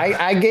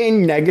 I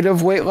gained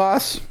negative weight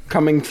loss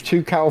coming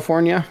to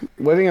California.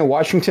 Living in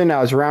Washington,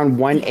 I was around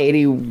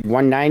 180,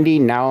 190.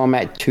 Now I'm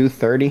at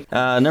 230.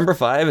 Number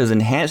 5 is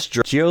enhanced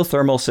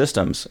geothermal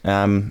systems.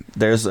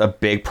 There's a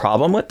big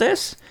problem with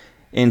this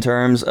in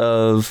terms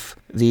of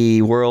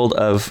the world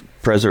of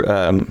what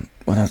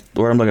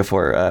I'm looking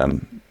for.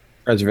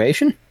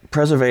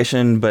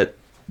 Preservation, but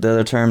the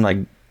other term, like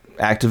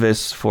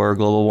activists for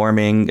global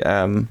warming,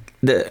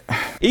 the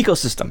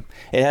ecosystem.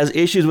 It has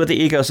issues with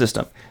the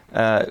ecosystem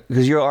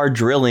because you are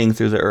drilling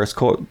through the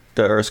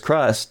Earth's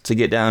crust to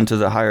get down to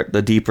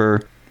the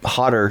deeper,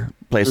 hotter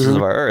places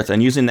of our Earth,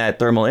 and using that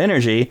thermal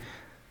energy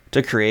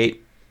to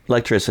create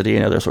electricity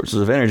and other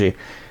sources of energy.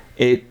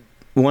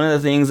 One of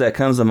the things that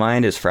comes to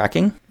mind is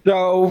fracking.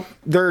 So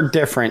they're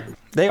different.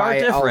 They are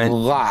different, a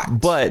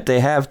lot, but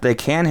they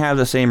can have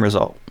the same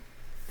result.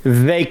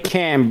 They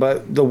can,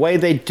 but the way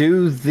they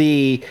do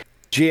the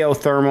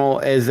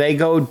geothermal is they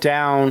go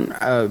down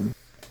a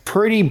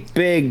pretty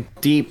big,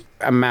 deep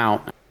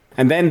amount,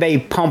 and then they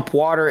pump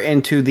water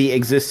into the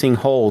existing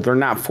hole. They're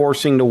not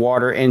forcing the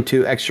water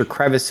into extra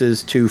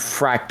crevices to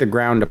frack the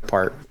ground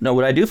apart. No,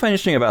 what I do find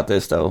interesting about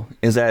this, though,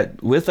 is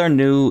that with our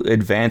new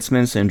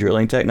advancements in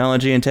drilling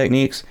technology and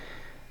techniques,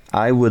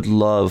 I would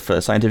love for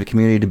the scientific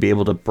community to be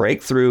able to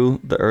break through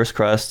the Earth's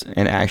crust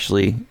and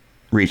actually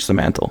reach the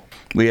mantle.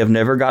 We have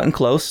never gotten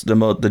close.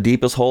 The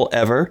deepest hole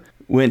ever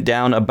went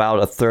down about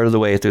a third of the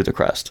way through the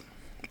crust.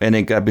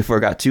 And before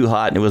it got too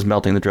hot and it was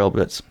melting the drill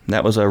bits.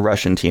 That was a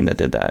Russian team that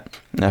did that.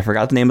 And I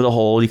forgot the name of the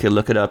hole. You could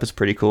look it up. It's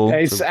pretty cool.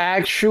 It's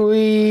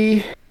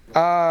actually,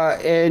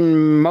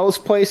 in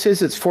most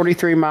places, it's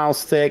 43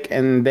 miles thick,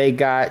 and they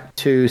got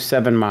to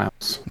 7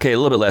 miles. Okay, a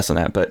little bit less than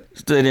that, but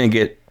they didn't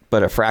get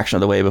but a fraction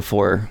of the way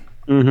before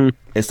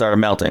it started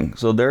melting.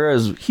 So there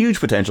is huge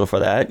potential for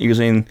that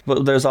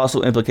but there's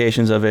also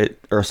implications of it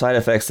or side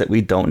effects that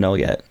we don't know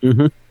yet.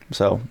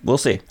 So we'll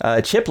see.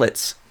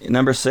 Chiplets,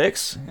 number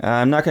 6.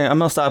 I'm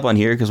gonna stop on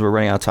here because we're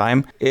running out of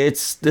time.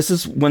 This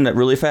is one that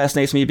really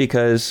fascinates me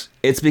because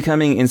it's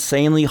becoming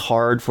insanely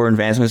hard for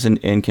advancements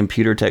in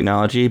computer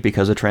technology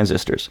because of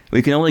transistors.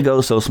 We can only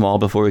go so small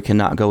before we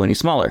cannot go any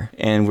smaller,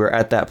 and we're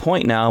at that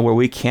point now where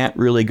we can't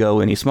really go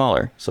any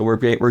smaller. So we're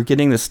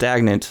getting the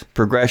stagnant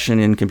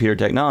progression in computer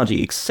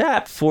technology,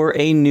 except for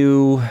a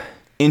new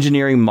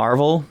engineering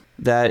marvel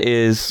that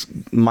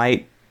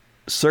might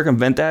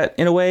circumvent that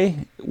in a way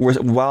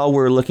while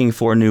we're looking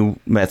for new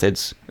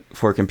methods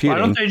for computing.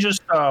 Why don't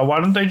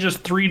they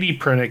just 3D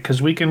print it? Because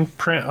we can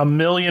print a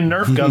million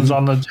Nerf guns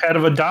on the head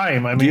of a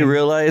dime. I mean, do you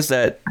realize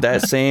that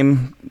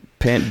same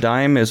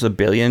dime is $1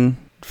 billion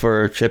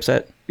for a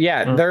chipset?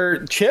 Yeah,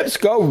 their chips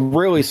go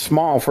really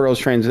small for those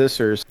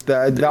transistors.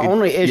 The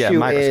only issue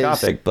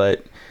microscopic,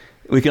 but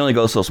We can only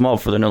go so small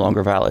before they're no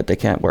longer valid. They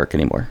can't work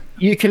anymore.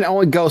 You can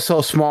only go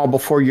so small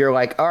before you're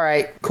like, all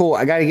right, cool,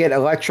 I got to get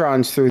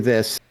electrons through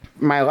this.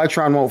 My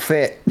electron won't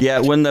fit. Yeah,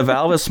 when the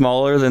valve is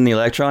smaller than the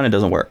electron, it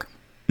doesn't work.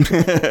 But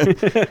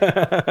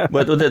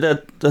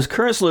the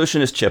current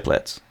solution is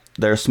chiplets.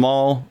 They're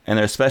small, and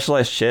they're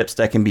specialized chips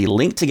that can be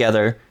linked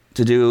together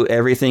to do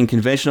everything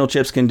conventional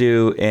chips can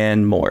do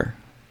and more.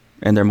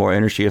 And they're more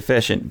energy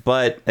efficient.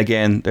 But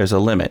again, there's a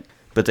limit.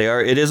 But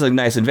it is a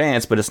nice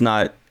advance, but it's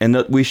not.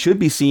 And we should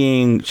be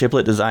seeing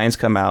chiplet designs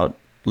come out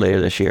later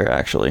this year,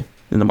 actually,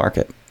 in the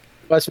market.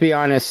 Let's be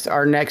honest.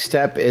 Our next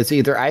step is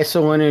either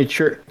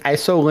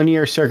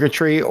isolinear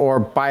circuitry or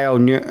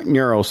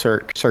bio-neural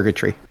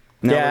circuitry.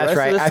 Now, yeah, that's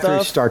right. I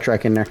threw Star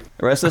Trek in there.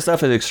 The rest of the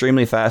stuff is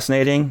extremely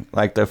fascinating,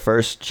 like the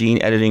first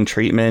gene editing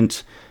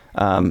treatment,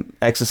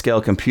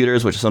 exascale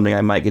computers, which is something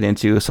I might get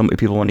into. Some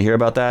people want to hear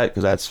about that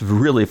because that's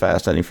really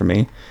fascinating for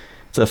me.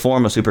 It's a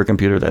form of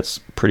supercomputer that's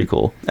pretty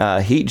cool.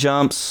 Heat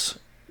jumps.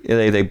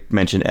 They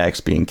mentioned X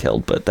being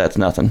killed, but that's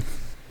nothing.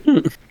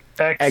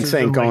 X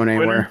ain't going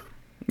anywhere.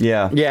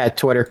 Yeah,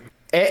 Twitter.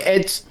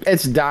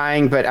 It's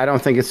dying, but I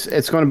don't think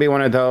it's going to be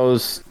one of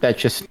those that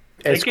just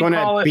it's going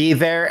to be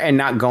there and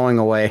not going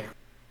away.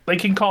 They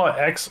can call it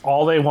X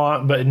all they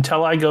want, but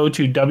until I go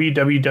to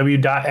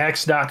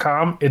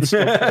www.x.com, it's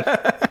still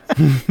Twitter.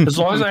 As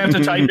long as I have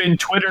to type in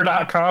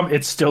twitter.com,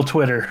 it's still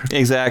Twitter.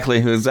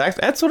 Exactly.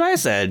 That's what I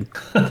said.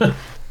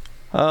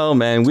 Oh,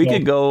 man. We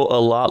could go a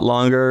lot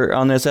longer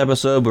on this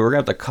episode, but we're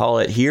going to have to call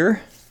it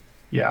here.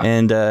 Yeah.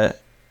 And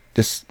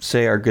just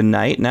say our good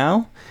night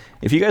now.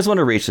 If you guys want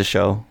to reach the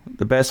show,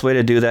 the best way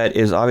to do that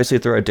is obviously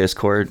through our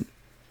Discord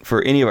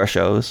for any of our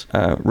shows.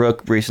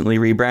 Rook recently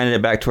rebranded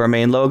it back to our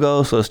main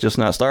logo, so it's just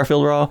not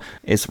Starfield Raw.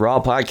 It's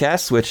Raw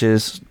Podcasts, which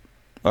is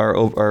our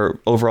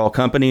overall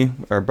company,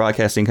 our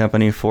broadcasting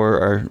company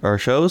for our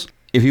shows.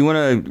 If you want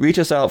to reach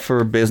us out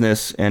for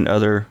business and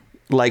other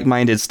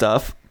like-minded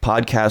stuff,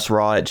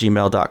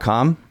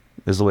 podcastraw@gmail.com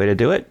is the way to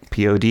do it.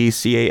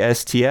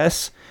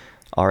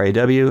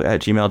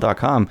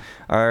 PODCASTSRAW@gmail.com.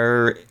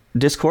 Our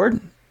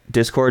Discord,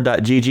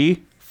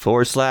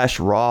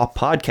 discord.gg/raw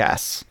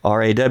podcasts.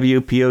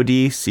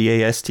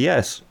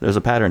 RAWPODCASTS. There's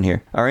a pattern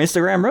here. Our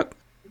Instagram, Rook?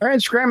 Our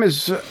Instagram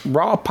is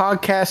Raw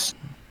Podcast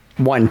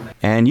 1.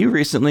 And you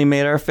recently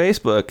made our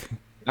Facebook.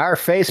 Our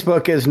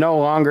Facebook is no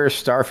longer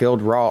Starfield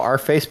Raw. Our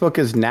Facebook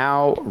is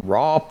now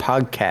Raw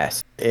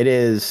Podcast. It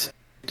is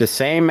the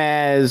same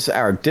as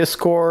our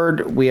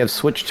Discord. We have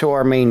switched to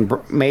our main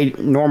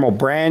normal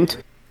brand,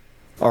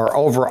 or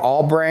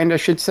overall brand, I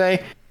should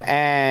say.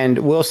 And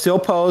we'll still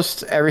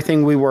post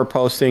everything we were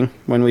posting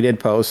when we did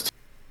post.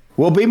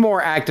 We'll be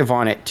more active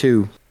on it,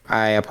 too.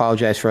 I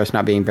apologize for us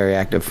not being very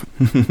active.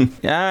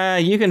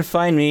 You can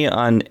find me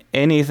on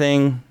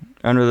anything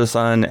under the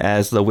sun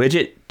as the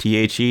Wigit,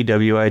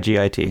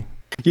 THEWIGIT.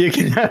 You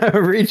can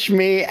reach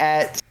me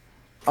at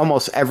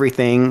almost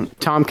everything.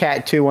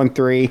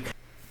 Tomcat213.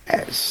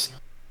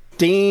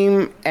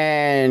 Steam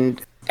and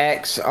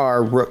X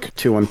are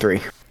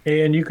Rook213.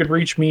 And you could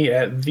reach me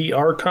at the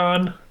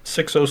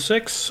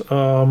Archon606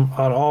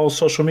 on all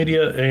social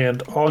media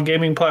and all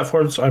gaming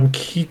platforms. I'm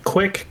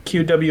Quick,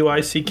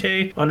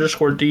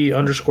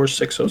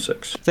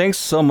 QWICK_D_606. Thanks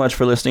so much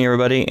for listening,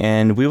 everybody,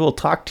 and we will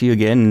talk to you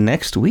again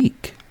next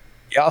week.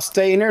 Y'all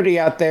stay nerdy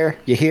out there.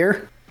 You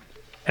hear?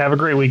 Have a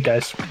great week,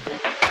 guys.